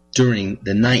waking during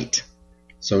the night.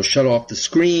 So shut off the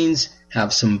screens,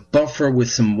 have some buffer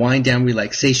with some wind-down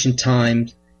relaxation time.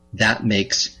 That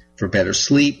makes for better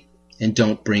sleep. And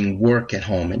don't bring work at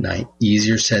home at night.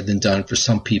 Easier said than done for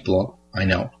some people, I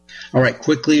know. All right,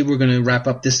 quickly, we're going to wrap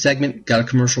up this segment. Got a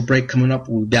commercial break coming up.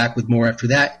 We'll be back with more after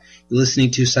that. You're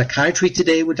listening to Psychiatry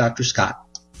Today with Dr. Scott.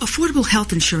 Affordable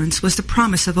health insurance was the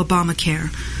promise of Obamacare,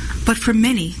 but for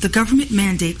many, the government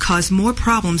mandate caused more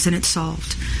problems than it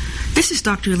solved. This is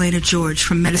Dr. Elena George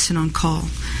from Medicine on Call,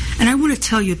 and I want to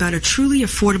tell you about a truly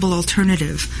affordable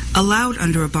alternative allowed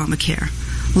under Obamacare,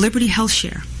 Liberty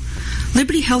HealthShare.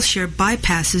 Liberty HealthShare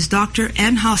bypasses doctor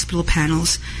and hospital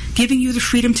panels, giving you the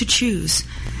freedom to choose.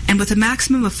 And with a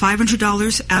maximum of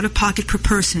 $500 out-of-pocket per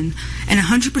person and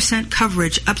 100%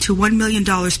 coverage up to $1 million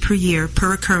per year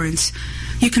per occurrence,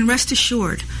 you can rest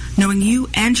assured knowing you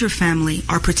and your family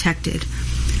are protected.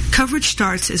 Coverage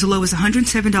starts as low as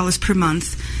 $107 per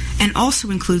month and also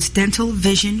includes dental,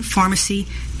 vision, pharmacy,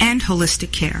 and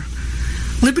holistic care.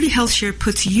 Liberty HealthShare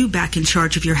puts you back in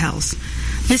charge of your health.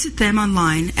 Visit them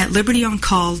online at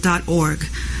libertyoncall.org.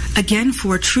 Again,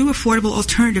 for a true affordable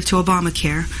alternative to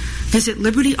Obamacare, visit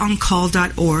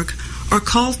libertyoncall.org or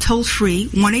call toll-free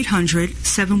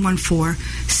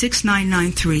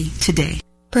 1-800-714-6993 today.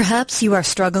 Perhaps you are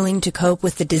struggling to cope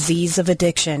with the disease of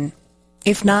addiction.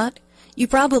 If not, you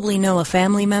probably know a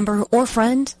family member or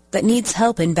friend that needs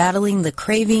help in battling the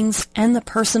cravings and the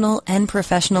personal and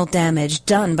professional damage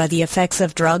done by the effects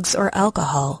of drugs or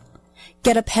alcohol.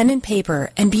 Get a pen and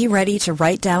paper and be ready to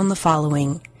write down the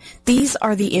following. These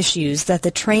are the issues that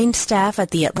the trained staff at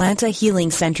the Atlanta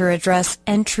Healing Center address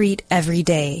and treat every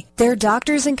day. Their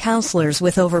doctors and counselors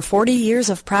with over 40 years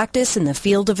of practice in the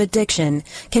field of addiction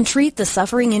can treat the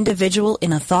suffering individual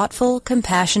in a thoughtful,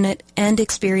 compassionate, and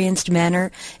experienced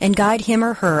manner and guide him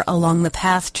or her along the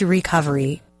path to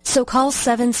recovery. So call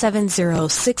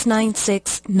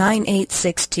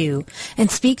 770-696-9862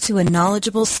 and speak to a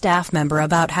knowledgeable staff member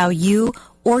about how you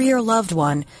or your loved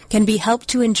one can be helped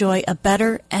to enjoy a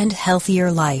better and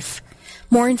healthier life.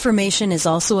 More information is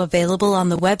also available on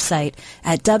the website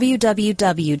at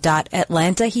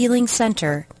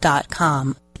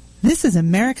www.atlantahealingcenter.com. This is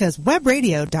America's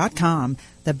Webradio.com,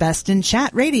 the best in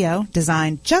chat radio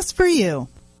designed just for you.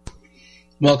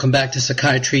 Welcome back to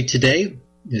Psychiatry Today.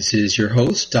 This is your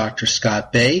host, Dr.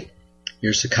 Scott Bay,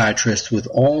 your psychiatrist with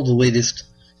all the latest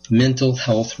mental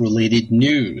health-related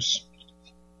news.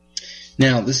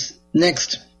 Now, this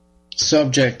next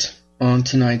subject on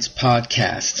tonight's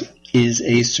podcast is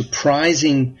a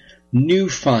surprising new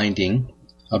finding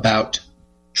about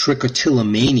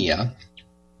trichotillomania.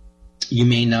 You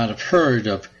may not have heard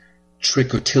of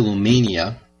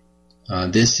trichotillomania.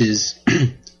 This is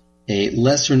a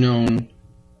lesser-known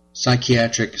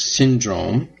psychiatric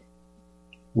syndrome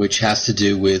which has to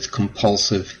do with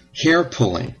compulsive hair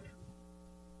pulling.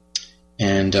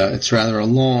 And it's rather a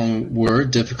long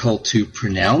word, difficult to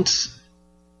pronounce,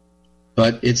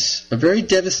 but it's a very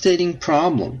devastating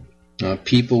problem.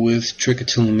 People with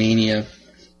trichotillomania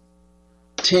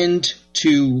tend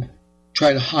to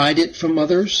try to hide it from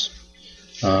others.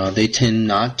 They tend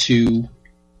not to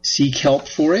seek help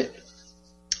for it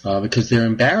because they're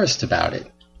embarrassed about it.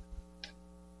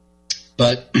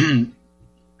 But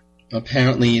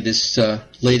apparently this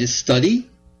latest study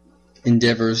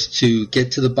endeavors to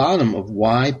get to the bottom of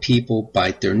why people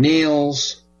bite their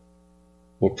nails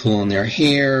or pull on their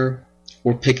hair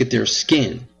or pick at their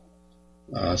skin.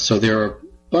 So there are a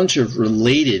bunch of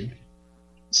related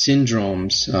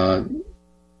syndromes,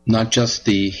 not just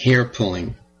the hair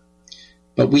pulling.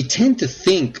 But we tend to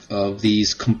think of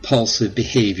these compulsive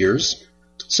behaviors,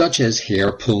 such as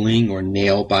hair pulling or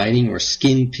nail biting or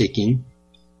skin picking,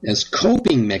 as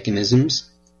coping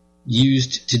mechanisms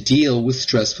used to deal with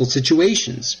stressful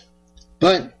situations.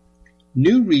 But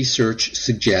new research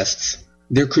suggests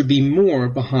there could be more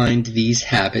behind these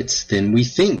habits than we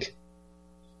think.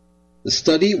 The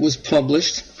study was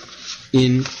published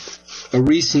in a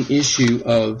recent issue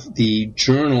of the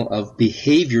Journal of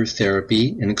Behavior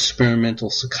Therapy and Experimental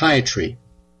Psychiatry,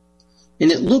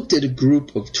 and it looked at a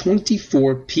group of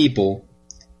 24 people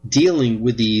dealing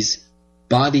with these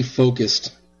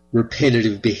body-focused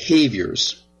repetitive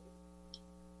behaviors.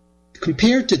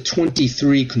 Compared to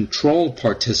 23 control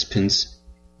participants,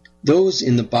 those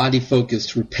in the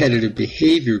body-focused repetitive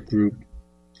behavior group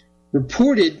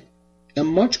reported a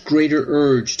much greater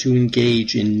urge to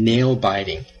engage in nail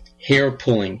biting, hair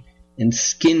pulling, and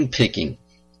skin picking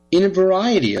in a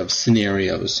variety of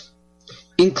scenarios,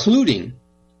 including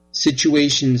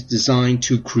situations designed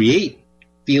to create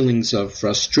feelings of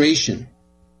frustration,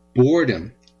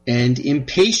 boredom, and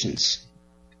impatience.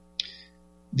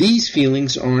 These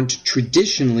feelings aren't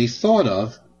traditionally thought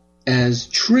of as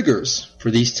triggers for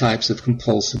these types of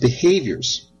compulsive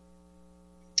behaviors.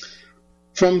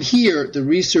 From here, the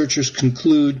researchers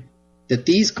conclude that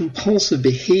these compulsive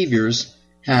behaviors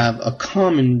have a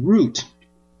common root,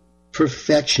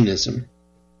 perfectionism,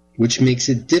 which makes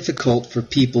it difficult for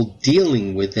people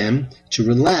dealing with them to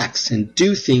relax and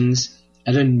do things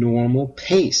at a normal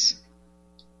pace.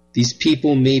 These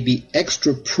people may be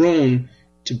extra prone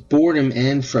to boredom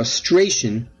and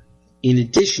frustration in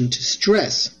addition to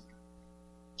stress,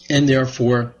 and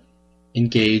therefore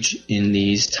engage in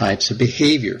these types of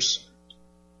behaviors.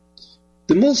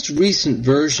 The most recent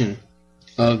version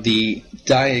of the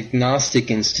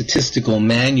Diagnostic and Statistical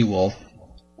Manual,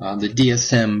 the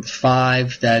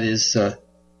DSM-5, that is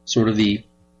sort of the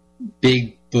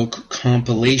big book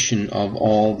compilation of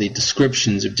all the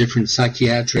descriptions of different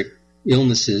psychiatric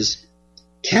illnesses,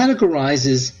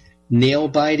 categorizes nail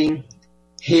biting,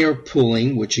 hair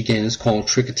pulling, which again is called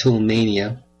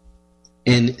trichotillomania,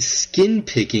 and skin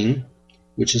picking,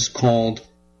 which is called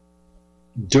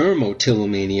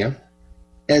dermatillomania,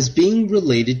 as being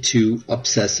related to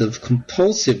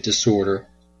obsessive-compulsive disorder.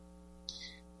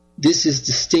 This is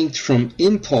distinct from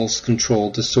impulse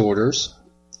control disorders,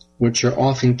 which are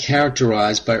often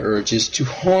characterized by urges to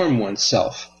harm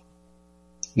oneself.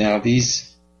 Now,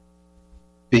 these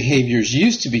behaviors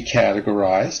used to be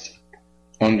categorized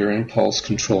under impulse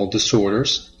control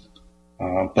disorders,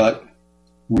 but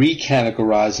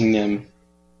recategorizing them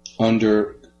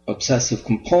under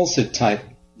obsessive-compulsive type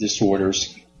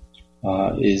disorders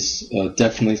is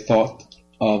definitely thought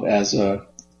of as a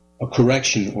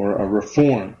correction or a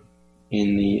reform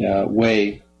in the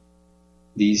way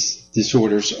these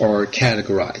disorders are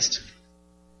categorized.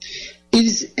 It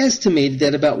is estimated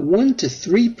that about 1 to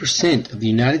 3% of the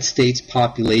United States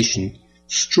population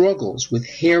struggles with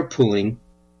hair pulling,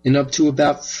 and up to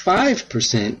about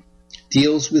 5%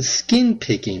 deals with skin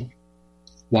picking,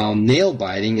 while nail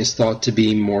biting is thought to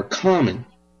be more common.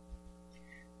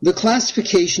 The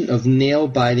classification of nail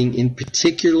biting in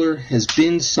particular has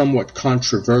been somewhat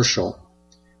controversial,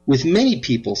 with many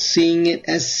people seeing it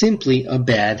as simply a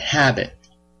bad habit.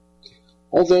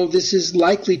 Although this is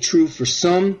likely true for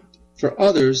some, for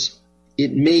others,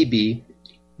 it may be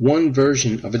one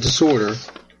version of a disorder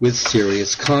with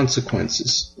serious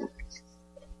consequences.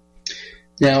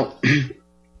 Now,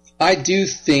 I do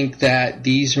think that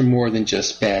these are more than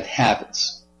just bad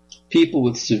habits. People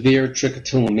with severe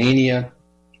trichotillomania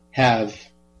have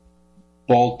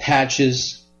bald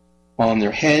patches on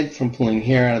their head from pulling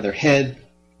hair out of their head.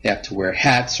 They have to wear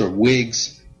hats or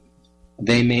wigs.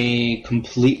 They may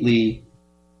completely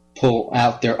pull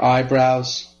out their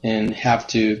eyebrows and have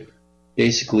to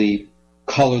basically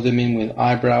color them in with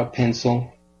eyebrow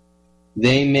pencil.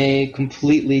 They may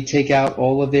completely take out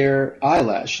all of their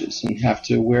eyelashes and have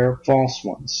to wear false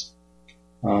ones.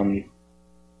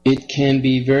 It can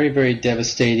be very, very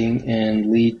devastating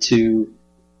and lead to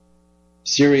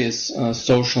serious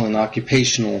social and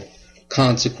occupational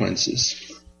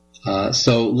consequences.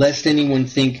 So lest anyone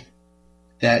think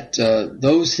that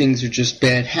those things are just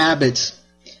bad habits,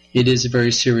 it is a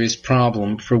very serious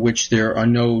problem for which there are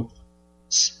no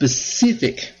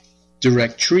specific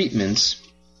direct treatments.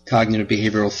 Cognitive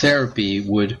behavioral therapy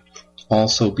would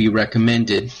also be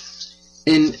recommended.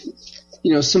 And,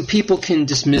 some people can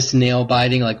dismiss nail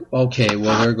biting like, okay,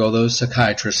 well, there go those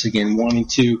psychiatrists again, wanting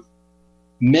to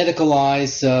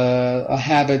medicalize a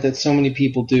habit that so many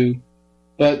people do.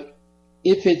 But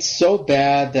if it's so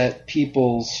bad that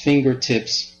people's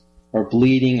fingertips are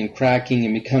bleeding and cracking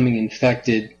and becoming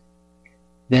infected,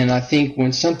 then I think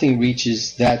when something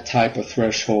reaches that type of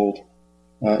threshold,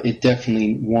 it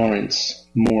definitely warrants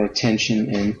more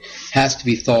attention and has to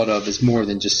be thought of as more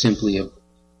than just simply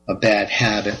a bad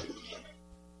habit.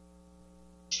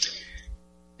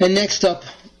 And next up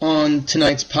on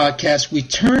tonight's podcast, we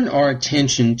turn our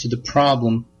attention to the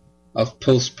problem of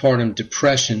postpartum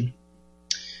depression.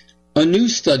 A new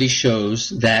study shows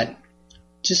that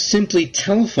just simply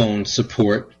telephone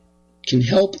support can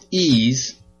help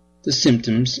ease the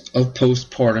symptoms of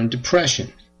postpartum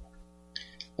depression.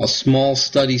 A small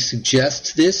study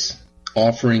suggests this,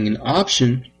 offering an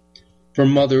option for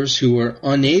mothers who are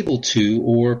unable to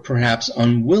or perhaps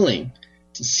unwilling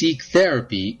to seek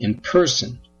therapy in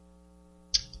person.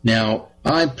 Now,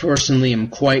 I personally am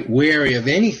quite wary of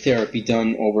any therapy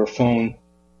done over phone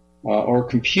or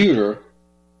computer.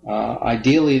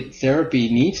 Ideally,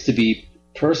 therapy needs to be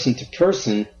person to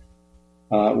person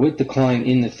with the client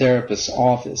in the therapist's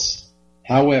office.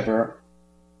 However,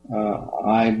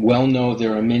 I well know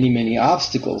there are many, many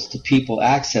obstacles to people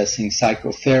accessing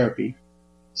psychotherapy.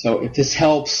 So if this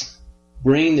helps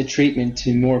bring the treatment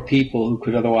to more people who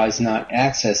could otherwise not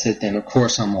access it, then of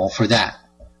course I'm all for that.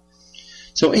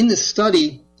 So in this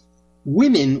study,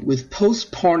 women with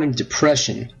postpartum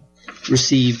depression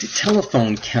received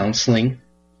telephone counseling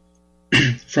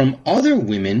from other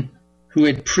women who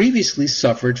had previously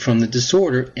suffered from the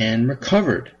disorder and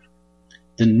recovered.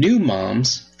 The new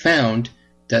moms found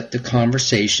that the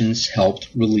conversations helped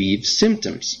relieve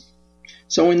symptoms.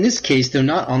 So in this case, they're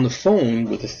not on the phone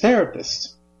with a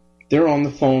therapist. They're on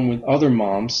the phone with other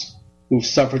moms who've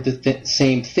suffered the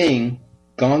same thing,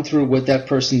 gone through what that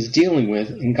person's dealing with,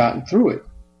 and gotten through it.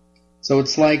 So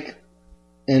it's like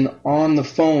an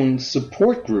on-the-phone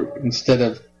support group instead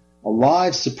of a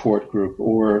live support group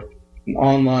or an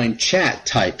online chat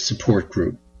type support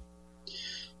group.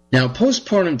 Now,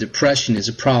 postpartum depression is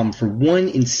a problem for 1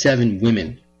 in 7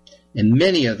 women, and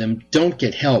many of them don't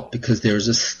get help because there's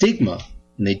a stigma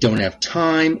and they don't have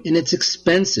time and it's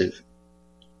expensive.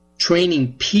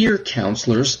 Training peer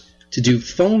counselors to do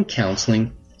phone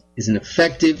counseling is an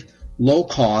effective,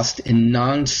 low-cost, and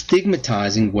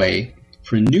non-stigmatizing way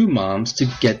for new moms to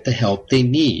get the help they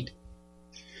need.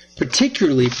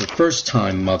 Particularly for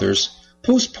first-time mothers,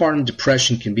 postpartum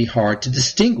depression can be hard to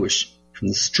distinguish from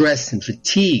the stress and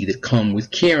fatigue that come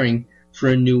with caring for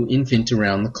a new infant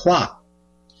around the clock.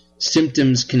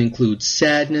 Symptoms can include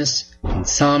sadness,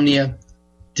 insomnia,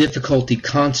 difficulty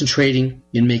concentrating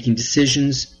in making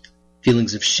decisions,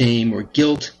 feelings of shame or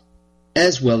guilt,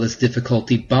 as well as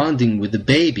difficulty bonding with the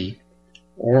baby,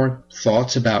 or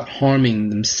thoughts about harming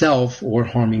themselves or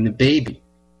harming the baby.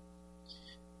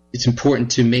 It's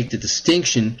important to make the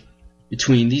distinction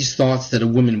between these thoughts that a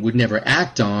woman would never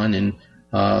act on and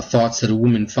thoughts that a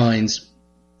woman finds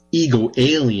ego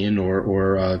alien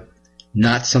or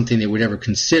not something they would ever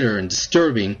consider and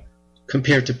disturbing,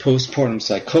 compared to postpartum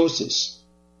psychosis,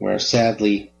 where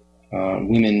sadly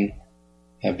women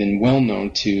have been well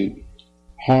known to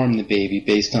harm the baby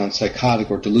based on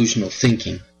psychotic or delusional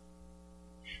thinking.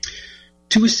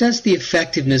 To assess the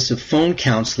effectiveness of phone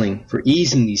counseling for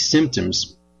easing these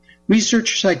symptoms,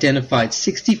 researchers identified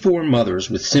 64 mothers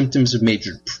with symptoms of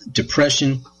major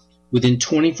depression within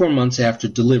 24 months after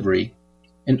delivery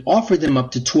and offered them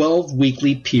up to 12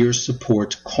 weekly peer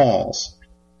support calls.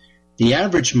 The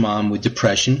average mom with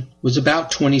depression was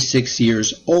about 26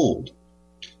 years old.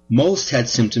 Most had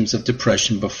symptoms of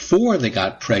depression before they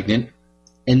got pregnant,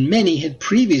 and many had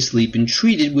previously been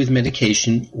treated with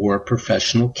medication or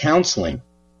professional counseling.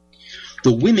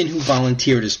 The women who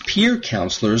volunteered as peer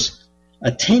counselors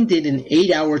attended an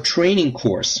 8-hour training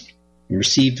course and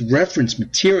received reference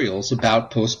materials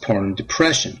about postpartum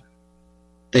depression.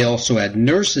 They also had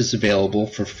nurses available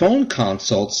for phone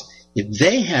consults if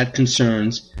they had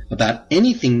concerns about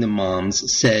anything the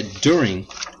moms said during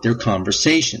their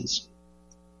conversations.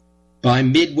 By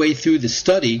midway through the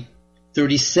study,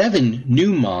 37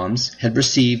 new moms had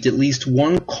received at least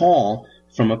one call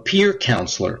from a peer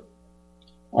counselor.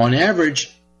 On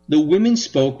average, the women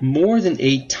spoke more than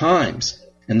 8 times,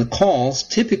 and the calls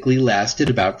typically lasted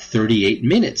about 38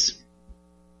 minutes.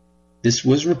 This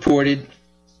was reported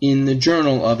in the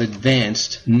Journal of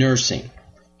Advanced Nursing.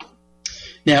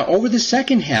 Now, over the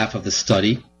second half of the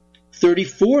study,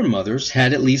 34 mothers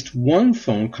had at least one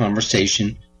phone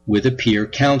conversation with a peer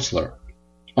counselor.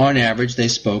 On average, they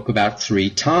spoke about 3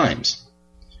 times.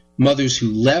 Mothers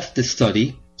who left the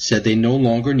study said they no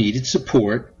longer needed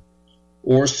support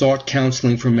or sought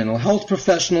counseling from mental health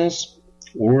professionals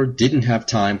or didn't have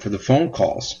time for the phone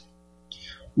calls.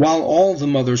 While all of the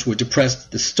mothers were depressed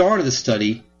at the start of the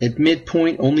study, at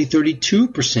midpoint only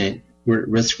 32% were at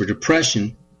risk for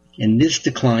depression, and this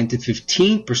declined to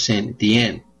 15% at the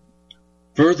end.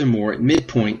 Furthermore, at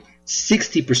midpoint,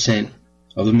 60%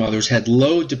 of the mothers had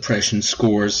low depression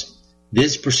scores.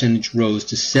 This percentage rose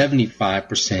to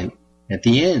 75% at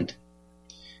the end.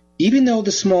 Even though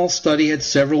the small study had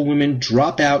several women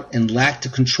drop out and lacked a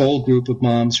control group of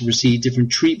moms who received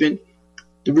different treatment,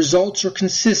 the results are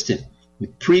consistent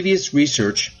with previous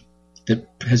research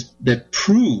that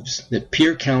proves that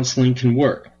peer counseling can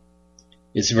work.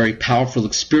 It's a very powerful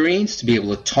experience to be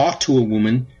able to talk to a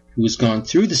woman who has gone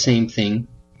through the same thing,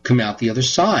 come out the other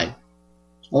side.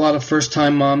 A lot of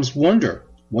first-time moms wonder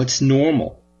what's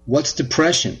normal, what's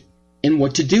depression, and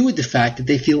what to do with the fact that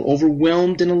they feel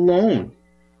overwhelmed and alone,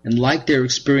 and like their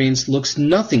experience looks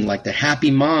nothing like the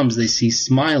happy moms they see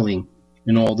smiling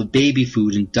in all the baby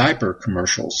food and diaper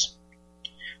commercials.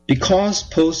 Because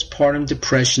postpartum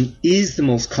depression is the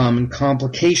most common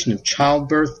complication of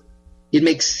childbirth, it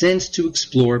makes sense to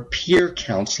explore peer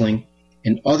counseling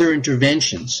and other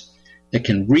interventions that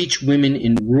can reach women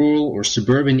in rural or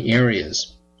suburban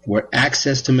areas where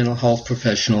access to mental health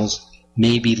professionals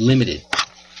may be limited.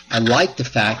 I like the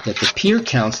fact that the peer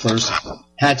counselors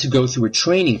had to go through a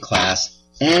training class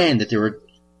and that there were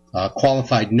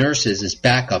qualified nurses as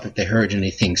backup if they heard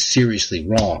anything seriously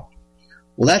wrong.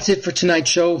 Well, that's it for tonight's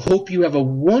show. Hope you have a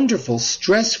wonderful,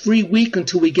 stress-free week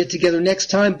until we get together next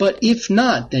time. But if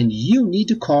not, then you need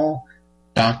to call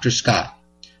Dr. Scott.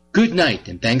 Good night,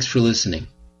 and thanks for listening.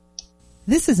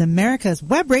 This is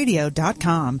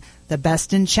AmericasWebRadio.com, the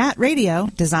best in chat radio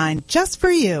designed just for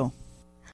you.